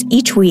hosts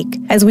each week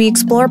as we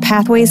explore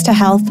pathways to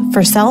health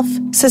for self,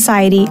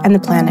 society, and the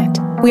planet.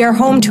 We are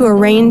home to a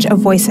range of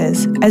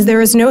voices, as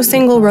there is no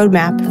single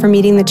roadmap for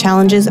meeting the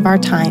challenges of our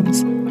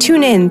times.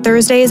 Tune in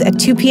Thursdays at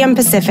 2 p.m.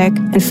 Pacific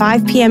and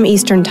 5 p.m.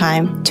 Eastern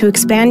Time to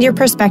expand your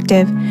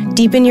perspective,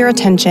 deepen your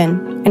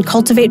attention, and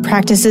cultivate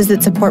practices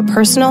that support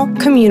personal,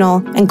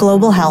 communal, and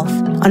global health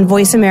on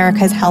Voice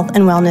America's Health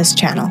and Wellness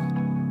channel.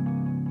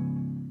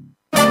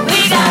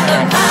 We got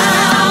the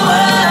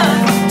power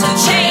to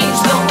change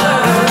the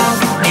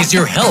world. Is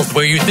your health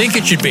where you think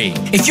it should be?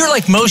 If you're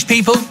like most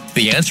people,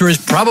 the answer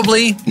is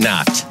probably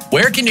not.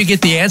 Where can you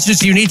get the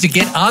answers you need to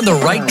get on the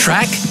right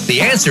track? The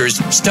answers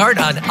start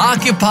on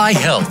Occupy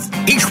Health.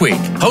 Each week,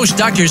 host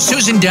Dr.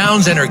 Susan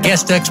Downs and her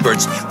guest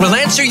experts will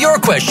answer your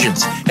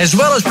questions, as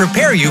well as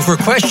prepare you for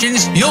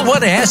questions you'll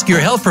want to ask your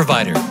health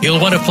provider.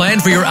 You'll want to plan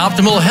for your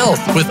optimal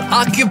health with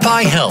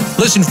Occupy Health.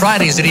 Listen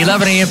Fridays at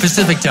 11 a.m.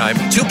 Pacific Time,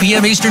 2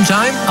 p.m. Eastern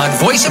Time on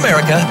Voice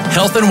America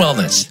Health and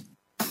Wellness.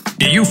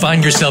 Do you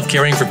find yourself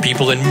caring for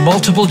people in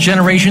multiple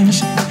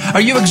generations?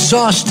 Are you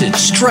exhausted,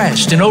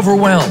 stressed, and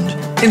overwhelmed?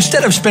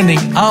 Instead of spending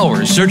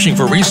hours searching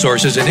for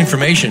resources and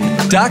information,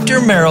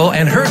 Dr. Merrill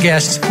and her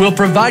guests will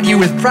provide you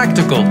with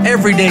practical,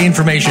 everyday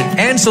information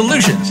and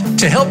solutions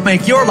to help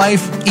make your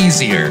life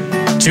easier.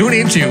 Tune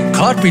into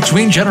Caught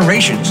Between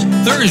Generations,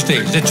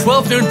 Thursdays at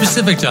 12 noon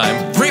Pacific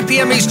Time, 3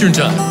 p.m. Eastern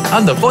Time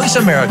on the Voice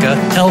America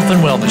Health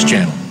and Wellness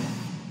Channel.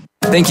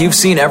 Think you've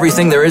seen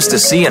everything there is to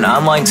see in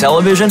online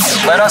television?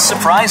 Let us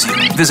surprise you.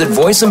 Visit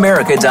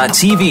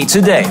voiceamerica.tv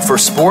today for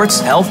sports,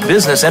 health,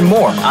 business, and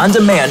more on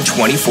demand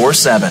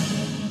 24/7.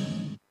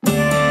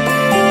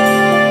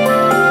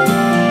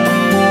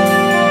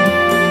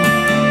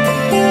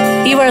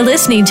 You are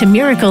listening to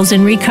Miracles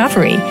in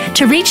Recovery.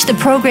 To reach the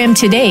program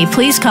today,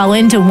 please call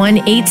in to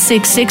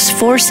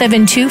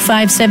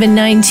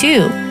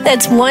 1-866-472-5792.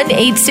 That's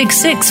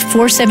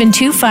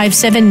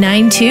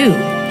 1-866-472-5792.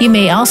 You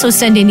may also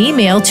send an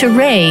email to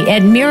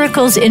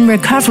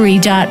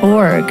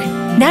ray@miraclesinrecovery.org.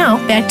 Now,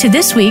 back to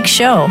this week's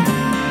show.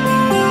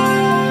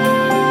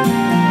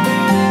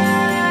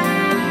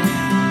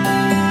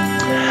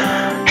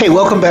 Hey,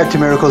 welcome back to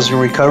Miracles in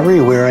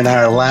Recovery. We're in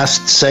our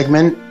last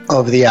segment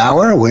of the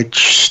hour,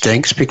 which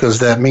stinks because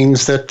that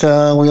means that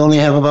we only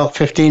have about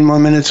 15 more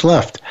minutes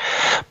left.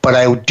 But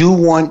I do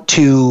want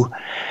to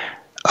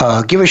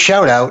give a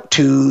shout out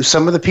to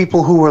some of the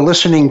people who were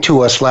listening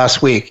to us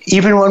last week,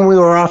 even when we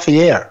were off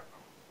the air.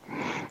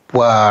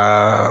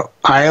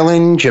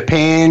 Ireland,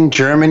 Japan,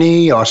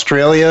 Germany,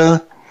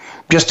 Australia,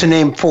 just to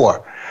name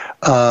 4.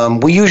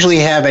 We usually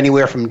have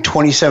anywhere from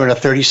 27 to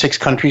 36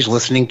 countries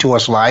listening to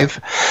us live.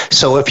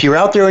 So if you're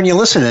out there and you're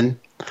listening,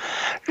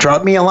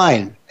 drop me a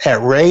line at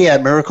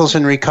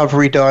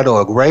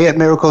ray@miraclesinrecovery.org,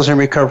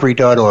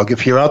 ray@miraclesinrecovery.org.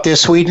 If you're out there,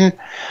 Sweden,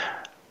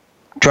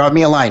 drop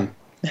me a line.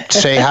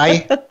 Say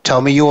hi,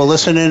 tell me you were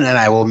listening, and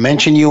I will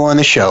mention you on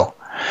the show.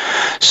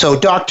 So,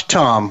 Dr.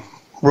 Tom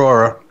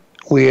Rohrer,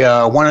 we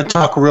want to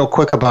talk real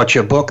quick about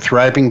your book,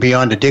 Thriving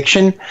Beyond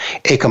Addiction,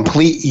 a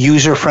complete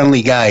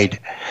user-friendly guide.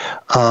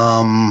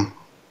 Can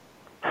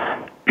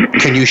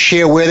you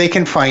share where they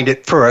can find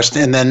it first,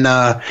 and then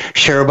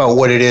share about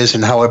what it is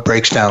and how it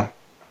breaks down?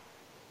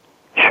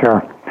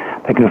 Sure.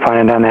 They can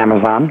find it on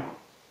Amazon.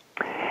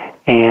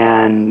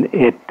 And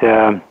it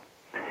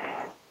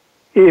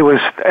was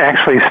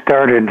actually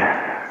started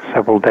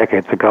several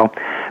decades ago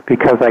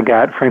because I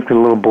got, frankly, a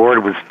little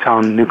bored with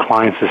telling new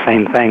clients the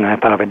same thing. And I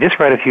thought if I just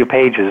read a few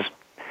pages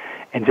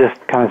and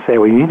just kind of say,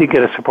 well, you need to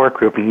get a support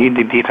group, you need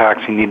to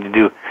detox, you need to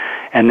do,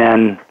 and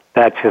then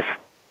that just,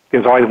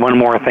 there's always one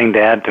more thing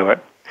to add to it.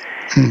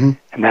 Mm-hmm.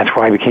 And that's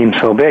why I became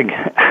so big.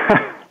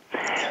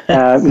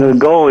 The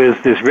goal is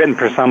written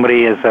for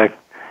somebody as a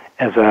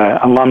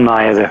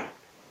alumni of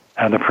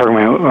the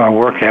program I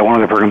work at, one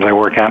of the programs I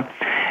work at,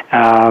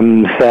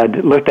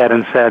 looked at it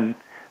and said,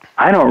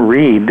 I don't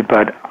read,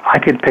 but I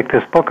could pick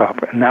this book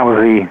up. And that was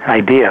the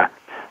idea.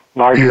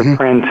 Larger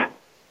print,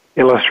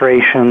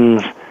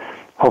 illustrations,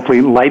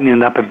 hopefully lightening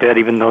it up a bit,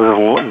 even though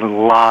there's a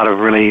lot of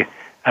really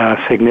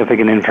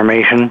significant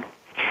information.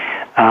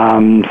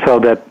 So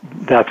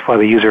that's why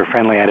the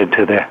user-friendly added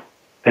to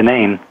the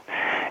name,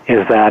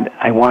 is that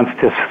I want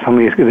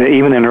somebody,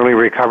 even in early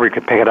recovery,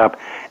 could pick it up.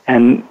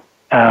 And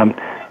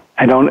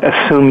I don't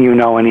assume you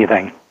know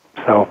anything.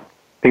 So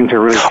things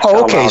are really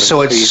okay.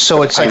 So it's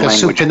like a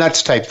soup to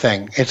nuts type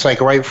thing. It's like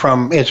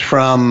from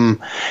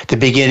the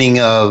beginning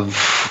of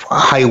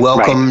Hi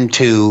Welcome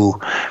to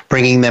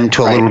bringing them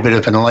to a little bit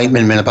of an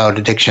enlightenment about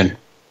addiction.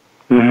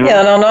 Mm-hmm. Yeah,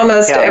 and on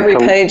almost every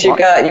page you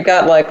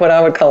got like what I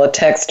would call a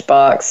text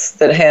box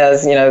that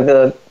has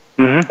the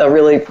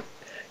really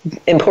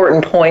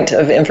important point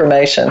of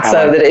information,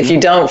 so that if you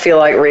don't feel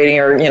like reading,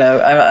 or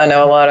I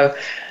know a lot of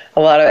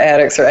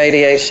addicts are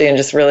ADHD and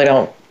just really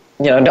don't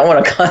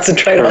want to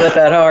concentrate on it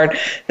that hard,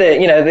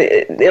 that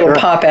it'll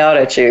pop out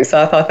at you.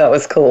 So I thought that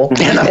was cool.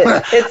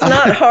 It's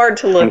not hard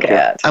to look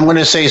at. I'm going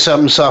to say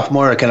something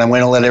sophomoric, and I'm going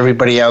to let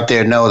everybody out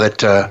there know that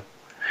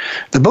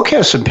the book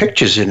has some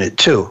pictures in it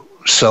too.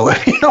 So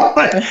if you don't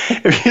want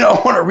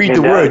to read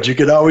the words, you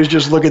can always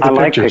just look at the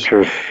pictures. I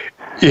like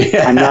pictures.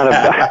 Yeah. I'm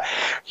not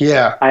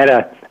yeah.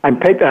 I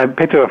picked up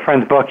a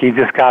friend's book he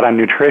just got on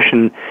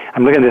nutrition.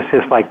 I'm looking at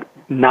this like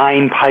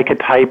 9 pica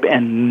type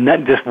and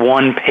not just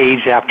one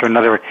page after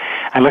another.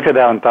 I looked at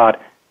that and thought,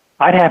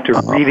 I'd have to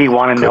really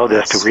want to know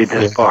this to read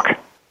this book.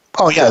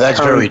 Oh yeah, that's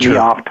very true. Me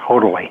off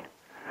totally.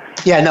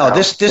 Yeah, no,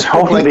 this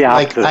book,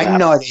 like I'm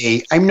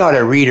not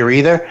a reader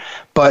either,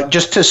 but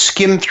just to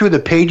skim through the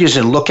pages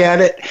and look at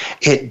it,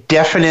 it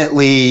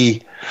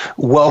definitely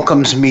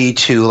welcomes me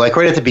to, like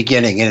right at the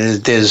beginning,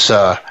 and there's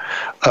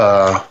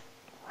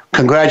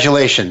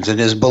Congratulations. And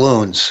there's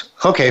balloons.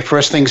 Okay,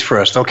 first things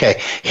first.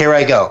 Okay, here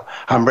I go.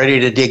 I'm ready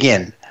to dig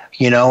in.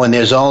 And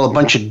there's all a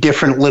bunch of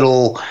different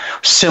little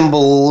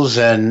symbols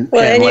and you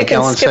like can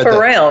Ellen skip said,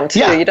 around too.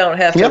 Yeah. You don't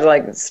have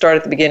to start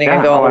at the beginning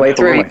and go all the way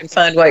through. You can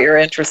find what you're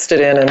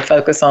interested in and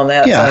focus on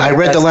that. Yeah, so I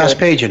read the last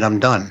page and I'm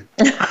done.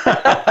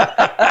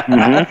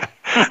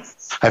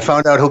 I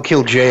found out who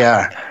killed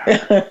JR.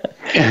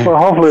 Well,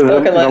 hopefully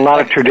there's a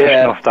lot of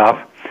traditional stuff,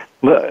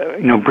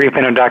 brief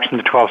introduction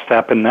to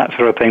 12-step and that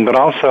sort of thing, but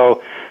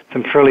also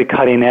some fairly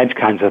cutting-edge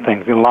kinds of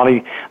things.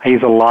 I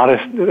use a lot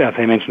of, as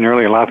I mentioned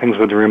earlier, a lot of things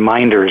with the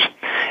reminders.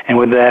 And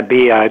would that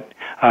be a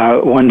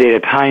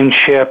one-day-at-a-time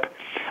chip,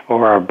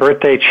 or a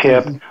birthday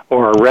chip,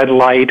 or a red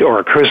light, or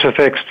a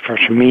crucifix,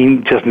 which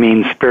just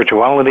means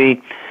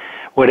spirituality.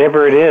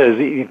 Whatever it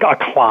is, a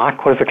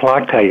clock, what does the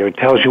clock tell you? It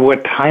tells you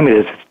what time it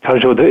is. It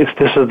tells you this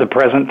is the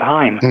present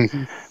time.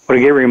 But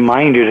it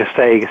remind you to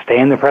stay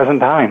in the present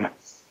time,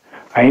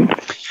 right?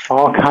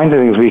 All kinds of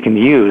things we can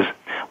use.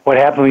 What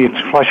happens when you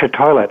flush a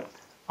toilet?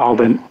 All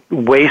the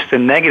waste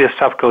and negative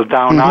stuff goes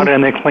down out,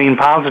 and the clean,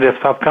 positive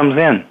stuff comes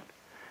in.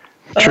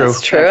 True.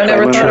 That's true. I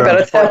never thought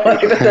about it that way,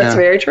 but that's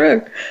very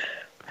true.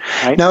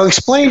 Right? Now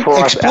explain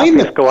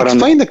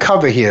the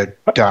cover here,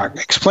 Doc.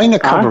 Explain the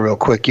cover real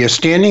quick. You're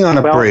standing on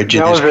a bridge,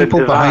 and there's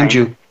people behind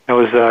you. It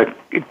was a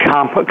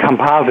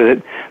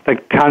composite. The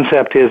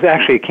concept is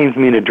actually it came to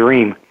me in a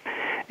dream,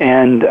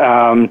 and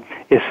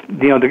it's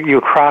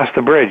you cross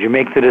the bridge, you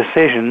make the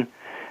decision,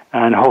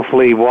 and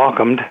hopefully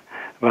welcomed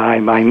by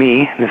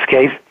me in this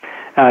case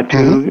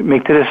to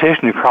make the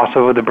decision to cross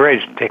over the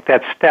bridge, take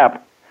that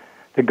step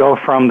to go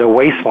from the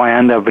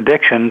wasteland of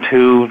addiction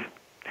to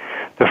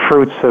the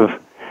fruits of.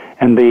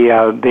 And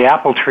the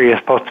apple tree is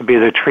supposed to be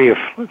the tree of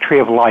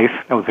life.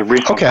 That was the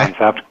original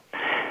concept.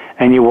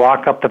 And you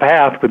walk up the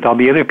path with all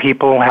the other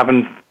people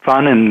having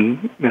fun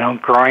and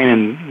growing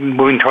and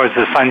moving towards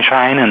the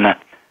sunshine and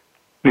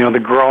the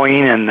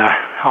growing and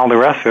all the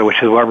rest of it,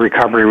 which is what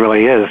recovery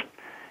really is.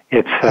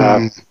 It's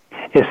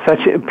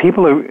such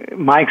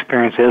my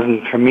experience is,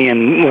 and for me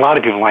and a lot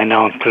of people I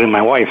know, including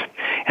my wife,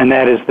 and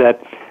that is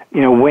that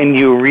when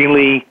you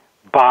really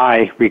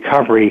buy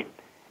recovery.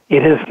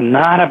 It is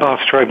not about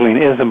struggling.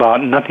 It is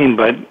about nothing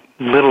but,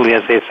 literally,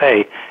 as they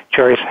say,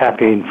 joyous,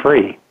 happy, and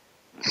free.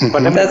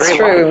 But that's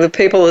true. The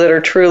people that are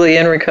truly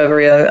in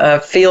recovery, I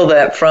feel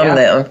that from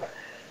them.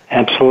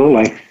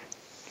 Absolutely.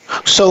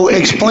 So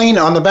explain,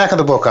 on the back of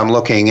the book I'm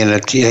looking, and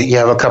you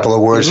have a couple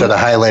of words that are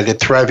highlighted,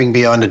 Thriving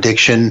Beyond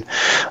Addiction,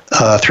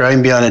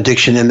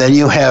 and then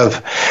you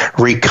have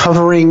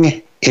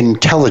Recovering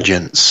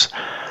Intelligence.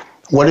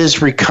 What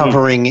is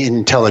Recovering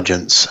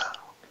Intelligence?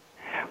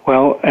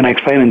 Well, and I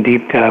explain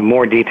in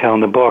more detail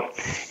in the book,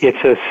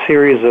 it's a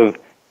series of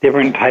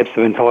different types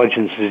of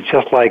intelligence. It's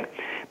just like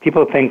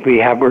people think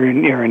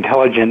you're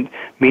intelligent,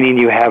 meaning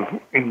you have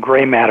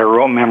gray matter,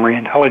 rote memory,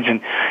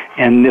 intelligent.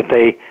 And if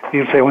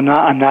you say, well, no,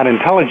 I'm not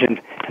intelligent,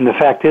 and the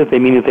fact is they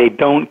mean that they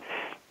don't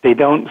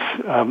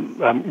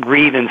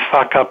read and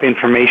suck up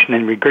information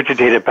and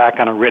regurgitate it back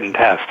on a written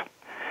test.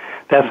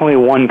 That's only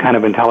one kind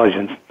of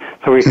intelligence.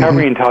 So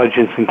recovery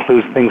intelligence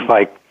includes things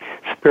like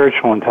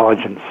spiritual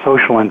intelligence,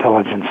 social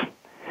intelligence,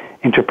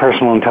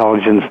 interpersonal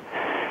intelligence,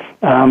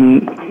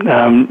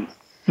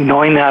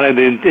 knowing how to,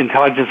 the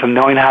intelligence of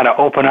knowing how to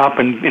open up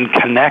and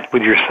connect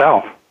with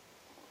yourself,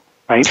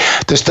 right?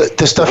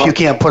 The stuff you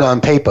can't put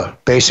on paper,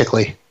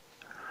 basically.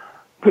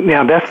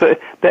 Yeah, that's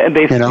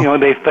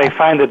they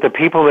find that the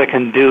people that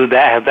can do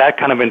that have that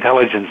kind of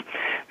intelligence.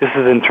 This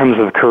is in terms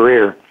of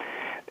career.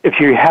 If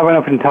you have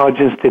enough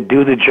intelligence to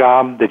do the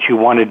job that you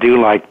want to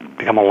do, like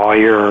become a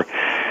lawyer or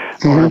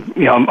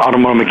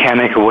automotive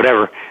mechanic or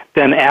whatever,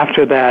 then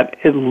after that,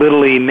 it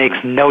literally makes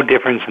no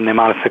difference in the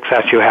amount of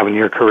success you have in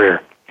your career.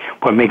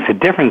 What makes a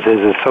difference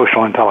is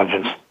social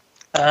intelligence.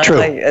 True.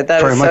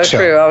 That is so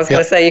true. I was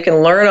going to say you can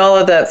learn all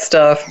of that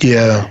stuff.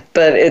 Yeah.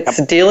 But it's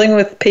dealing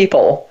with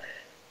people.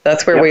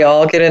 That's where we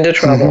all get into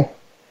trouble.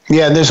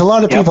 Yeah, there's a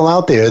lot of people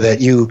out there that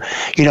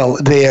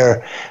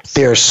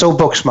they're so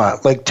book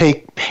smart. Like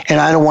and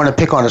I don't want to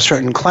pick on a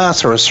certain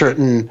class or a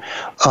certain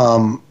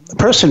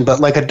person, but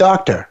like a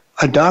doctor.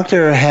 A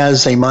doctor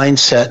has a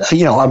mindset,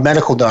 a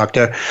medical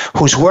doctor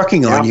who's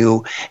working on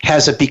you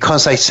has a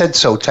because I said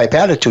so type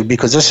attitude,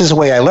 because this is the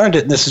way I learned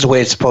it and this is the way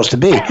it's supposed to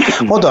be.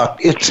 Well, Doc,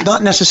 it's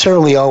not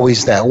necessarily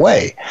always that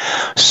way.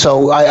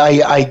 So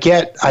I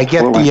get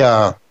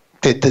the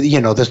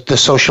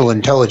social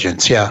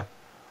intelligence, yeah.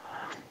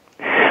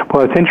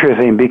 Well, it's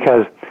interesting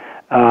because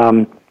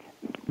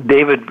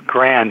David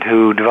Grand,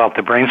 who developed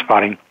the brain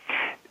spotting,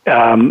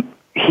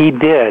 he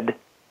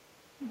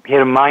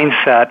had a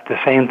mindset, the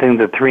same thing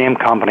the 3M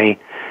company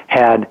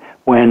had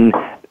when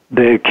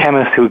the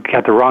chemist who came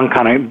up with the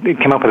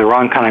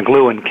wrong kind of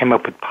glue and came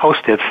up with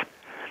Post-its,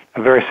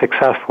 a very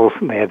successful,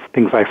 they had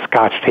things like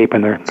Scotch tape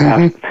in their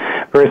past,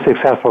 very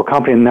successful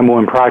company, and the number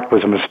one product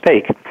was a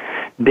mistake.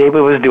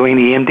 David was doing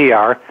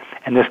EMDR,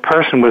 and this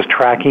person was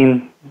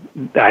tracking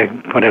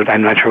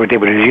I'm not sure what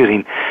David was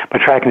using,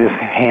 but tracking his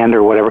hand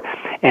or whatever,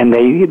 and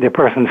the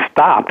person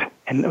stopped,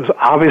 and it was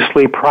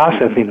obviously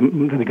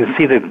processing. You could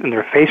see that in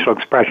their facial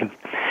expressions.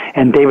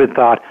 And David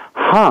thought,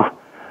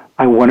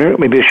 I wonder,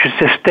 maybe I should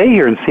just stay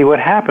here and see what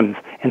happens.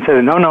 And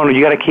said, no,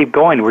 you got to keep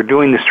going. We're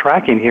doing this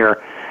tracking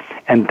here.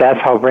 And that's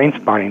how brain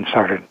spotting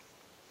started.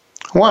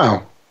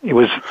 Wow. It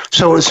was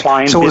so it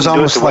was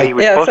almost like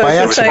it's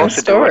the same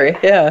story.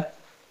 Yeah.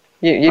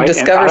 You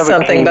discover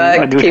something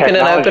by keeping an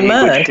open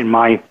mind. Which, in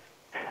my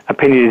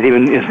opinion, is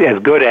even as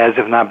good as,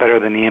 if not better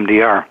than, the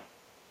EMDR.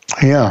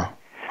 Yeah.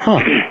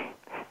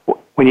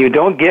 When you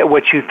don't get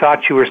what you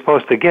thought you were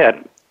supposed to get,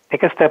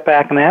 take a step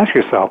back and ask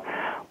yourself,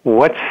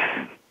 what's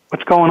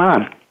going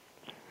on?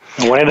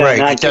 Why did I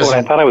not get what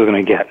I thought I was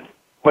going to get?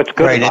 What's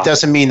good about it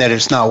doesn't mean that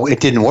it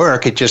didn't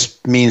work. It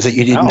just means that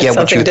you didn't get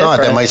what you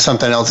thought. There might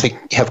something else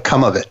have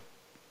come of it.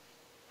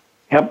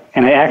 Yep,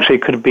 and it actually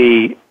could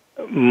be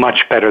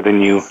much better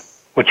than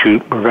what you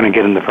were going to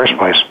get in the first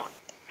place.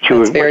 What you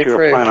were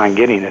planning on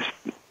getting is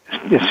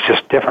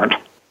just different.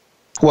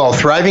 Well,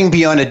 Thriving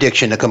Beyond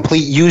Addiction, a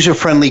complete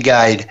user-friendly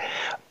guide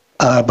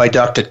by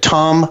Dr.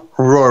 Tom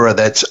Rohrer.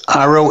 That's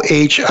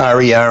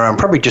Rohrer. I'm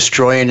probably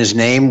destroying his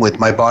name with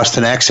my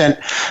Boston accent,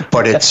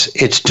 but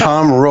it's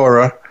Tom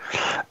Rohrer.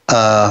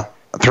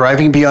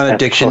 Thriving Beyond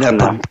Addiction,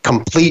 a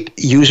complete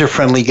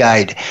user-friendly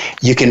guide.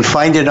 You can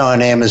find it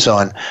on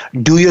Amazon.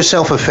 Do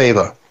yourself a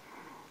favor.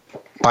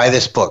 Buy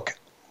this book.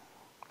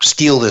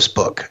 Steal this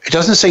book. It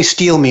doesn't say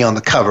 "steal me" on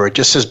the cover. It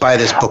just says "buy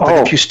this book."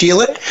 But if you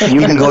steal it,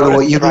 you can go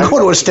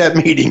to a step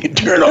meeting and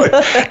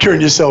turn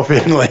yourself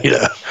in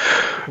later.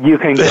 You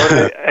can go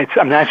to.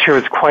 I'm not sure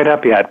it's quite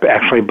up yet,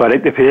 actually, but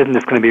if it isn't,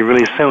 it's going to be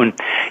really soon.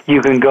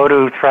 You can go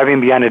to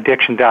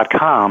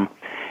thrivingbeyondaddiction.com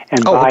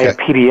and buy a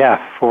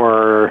PDF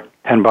for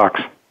 $10,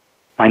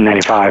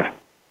 $9.95.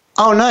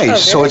 Oh,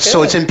 nice! So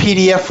it's in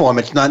PDF form.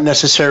 It's not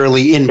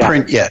necessarily in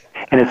print yet.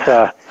 And it's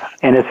a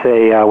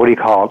what do you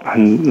call it?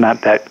 I'm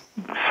not that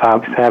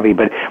savvy,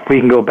 but we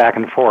can go back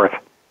and forth.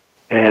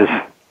 It has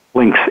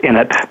links in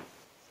it.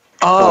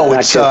 Oh,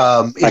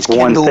 so it's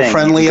Kindle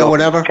friendly or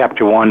whatever.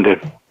 Chapter 1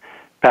 to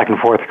back and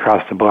forth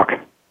across the book.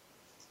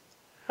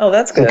 Oh,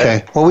 that's good.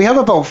 Okay. Well, we have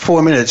about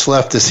 4 minutes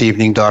left this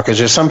evening, Doc. Is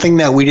there something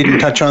that we didn't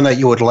touch on that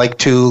you would like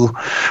to,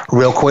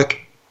 real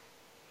quick?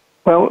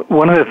 Well,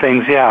 one of the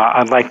things,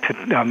 I'd like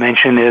to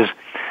mention is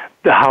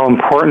how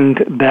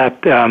important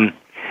that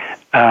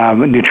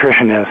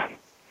nutrition is.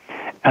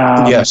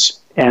 Yes.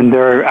 And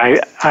I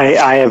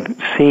have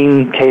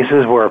seen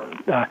cases where,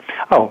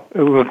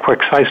 a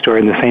quick side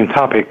story in the same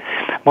topic.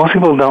 Most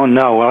people don't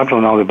know, I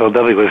don't know that Bill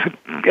Dudley was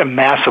a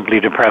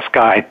massively depressed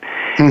guy.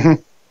 Mm-hmm.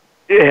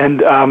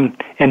 And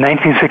in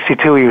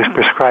 1962, he was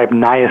prescribed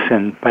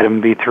niacin,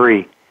 vitamin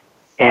B3,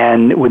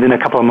 and within a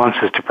couple of months,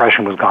 his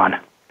depression was gone.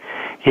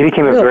 He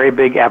became a very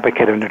big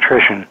advocate of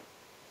nutrition.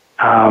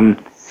 And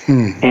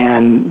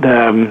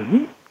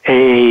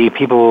AA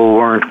people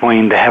weren't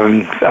going to have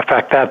him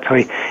affect that, so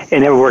it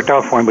never worked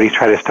out for him, but he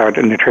tried to start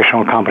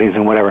nutritional companies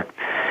and whatever.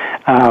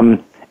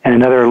 And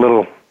another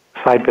little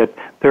side bit,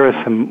 there are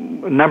a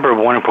number of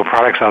wonderful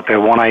products out there.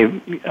 One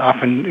I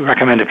often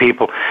recommend to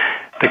people,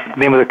 the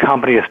name of the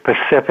company is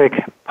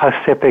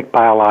Pacific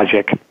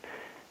Biologic.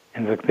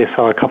 And they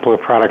sell a couple of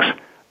products.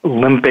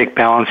 Limbic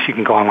Balance, you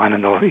can go online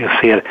and you'll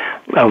see it,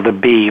 the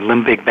B,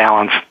 Limbic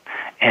Balance,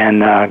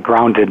 and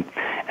Grounded.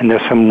 And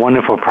there's some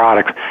wonderful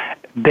products.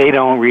 They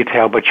don't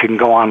retail, but you can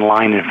go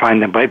online and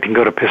find them. But you can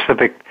go to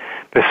Pacific,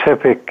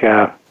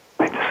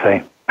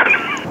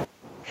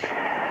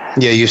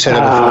 Yeah, you said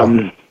it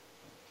before.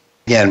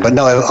 Again, but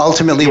no,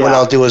 ultimately what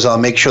I'll do is I'll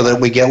make sure that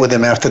we get with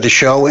him after the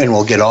show and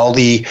we'll get all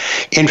the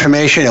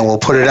information and we'll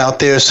put it out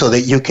there so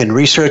that you can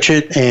research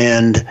it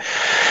and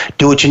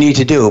do what you need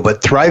to do.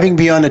 But Thriving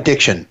Beyond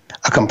Addiction,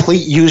 a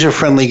complete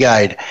user-friendly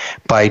guide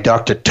by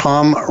Dr.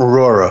 Tom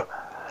Rohrer.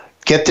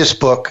 Get this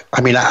book.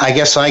 I mean, I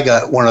guess I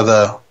got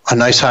a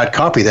nice hard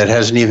copy that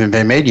hasn't even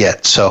been made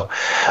yet. So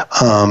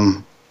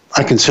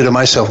I consider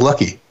myself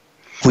lucky.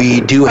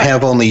 We do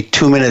have only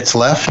 2 minutes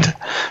left,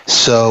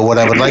 so what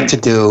I would like to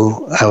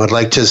do, I would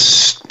like to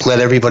let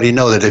everybody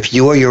know that if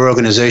you or your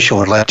organization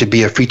would like to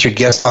be a featured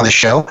guest on the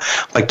show,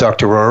 like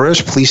Dr.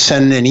 Rohrer's, please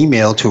send an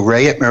email to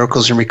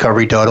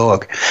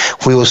ray@miraclesinrecovery.org.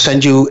 We will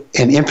send you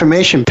an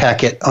information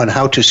packet on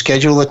how to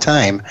schedule a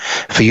time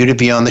for you to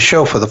be on the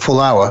show for the full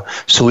hour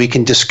so we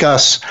can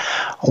discuss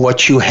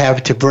what you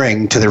have to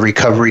bring to the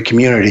recovery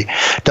community.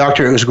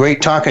 Doctor, it was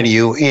great talking to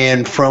you,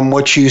 and from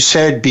what you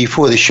said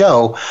before the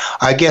show,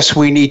 I guess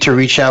we need to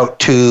reach out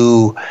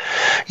to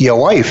your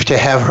wife to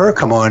have her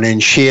come on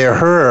and share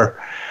her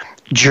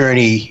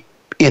journey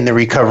in the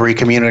recovery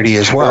community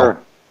as well.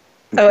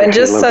 Oh, and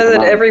just so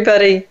that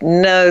everybody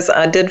knows,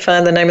 I did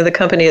find the name of the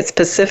company. It's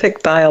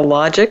Pacific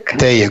Biologic.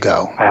 There you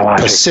go.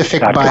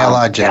 Pacific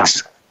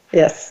Biologics.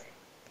 Yeah. Yes.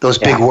 Those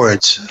big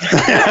words.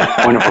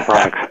 Wonderful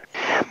products.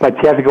 But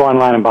you have to go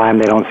online and buy them.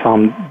 They don't sell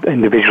them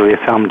individually.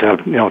 They sell them to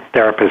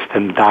therapists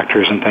and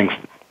doctors and things.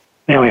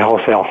 They only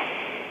wholesale.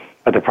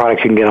 But the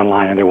products you can get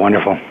online, and they're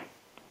wonderful.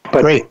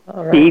 But Great.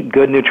 Eat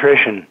good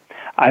nutrition.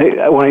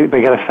 I want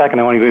to get a second.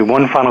 I want to give you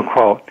one final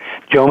quote.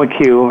 Joe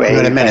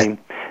McHugh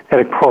said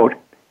a quote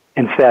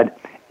and said,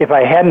 "If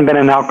I hadn't been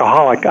an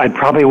alcoholic, I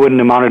probably wouldn't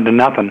have amounted to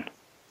nothing."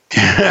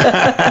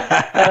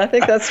 I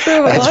think that's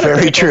true. That's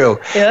very true.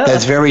 Yeah.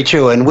 That's very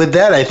true. And with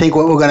that, I think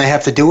what we're going to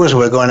have to do is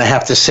we're going to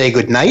have to say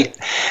goodnight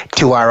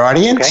to our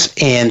audience.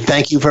 Okay. And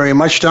thank you very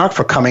much, Doc,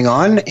 for coming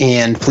on.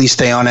 And please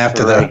stay on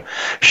after the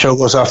show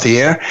goes off the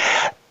air.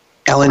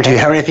 Ellen, do you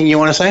have anything you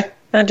want to say?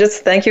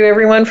 Just thank you,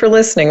 everyone, for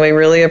listening. We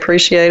really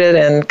appreciate it.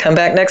 And come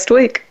back next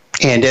week.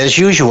 And as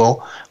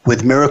usual,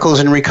 with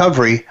Miracles in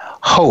Recovery,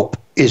 hope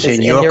is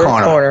in your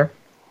corner.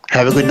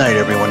 Have a good night,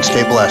 everyone.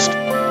 Stay blessed.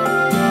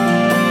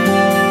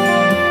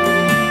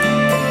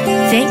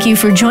 Thank you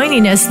for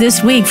joining us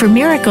this week for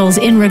Miracles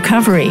in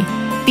Recovery.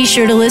 Be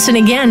sure to listen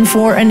again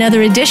for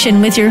another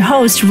edition with your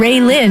host, Ray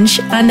Lynch,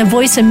 on the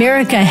Voice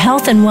America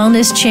Health and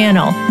Wellness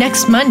channel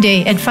next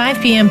Monday at 5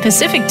 p.m.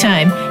 Pacific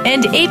Time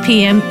and 8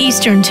 p.m.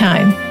 Eastern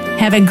Time.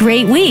 Have a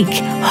great week.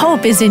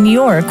 Hope is in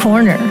your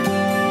corner.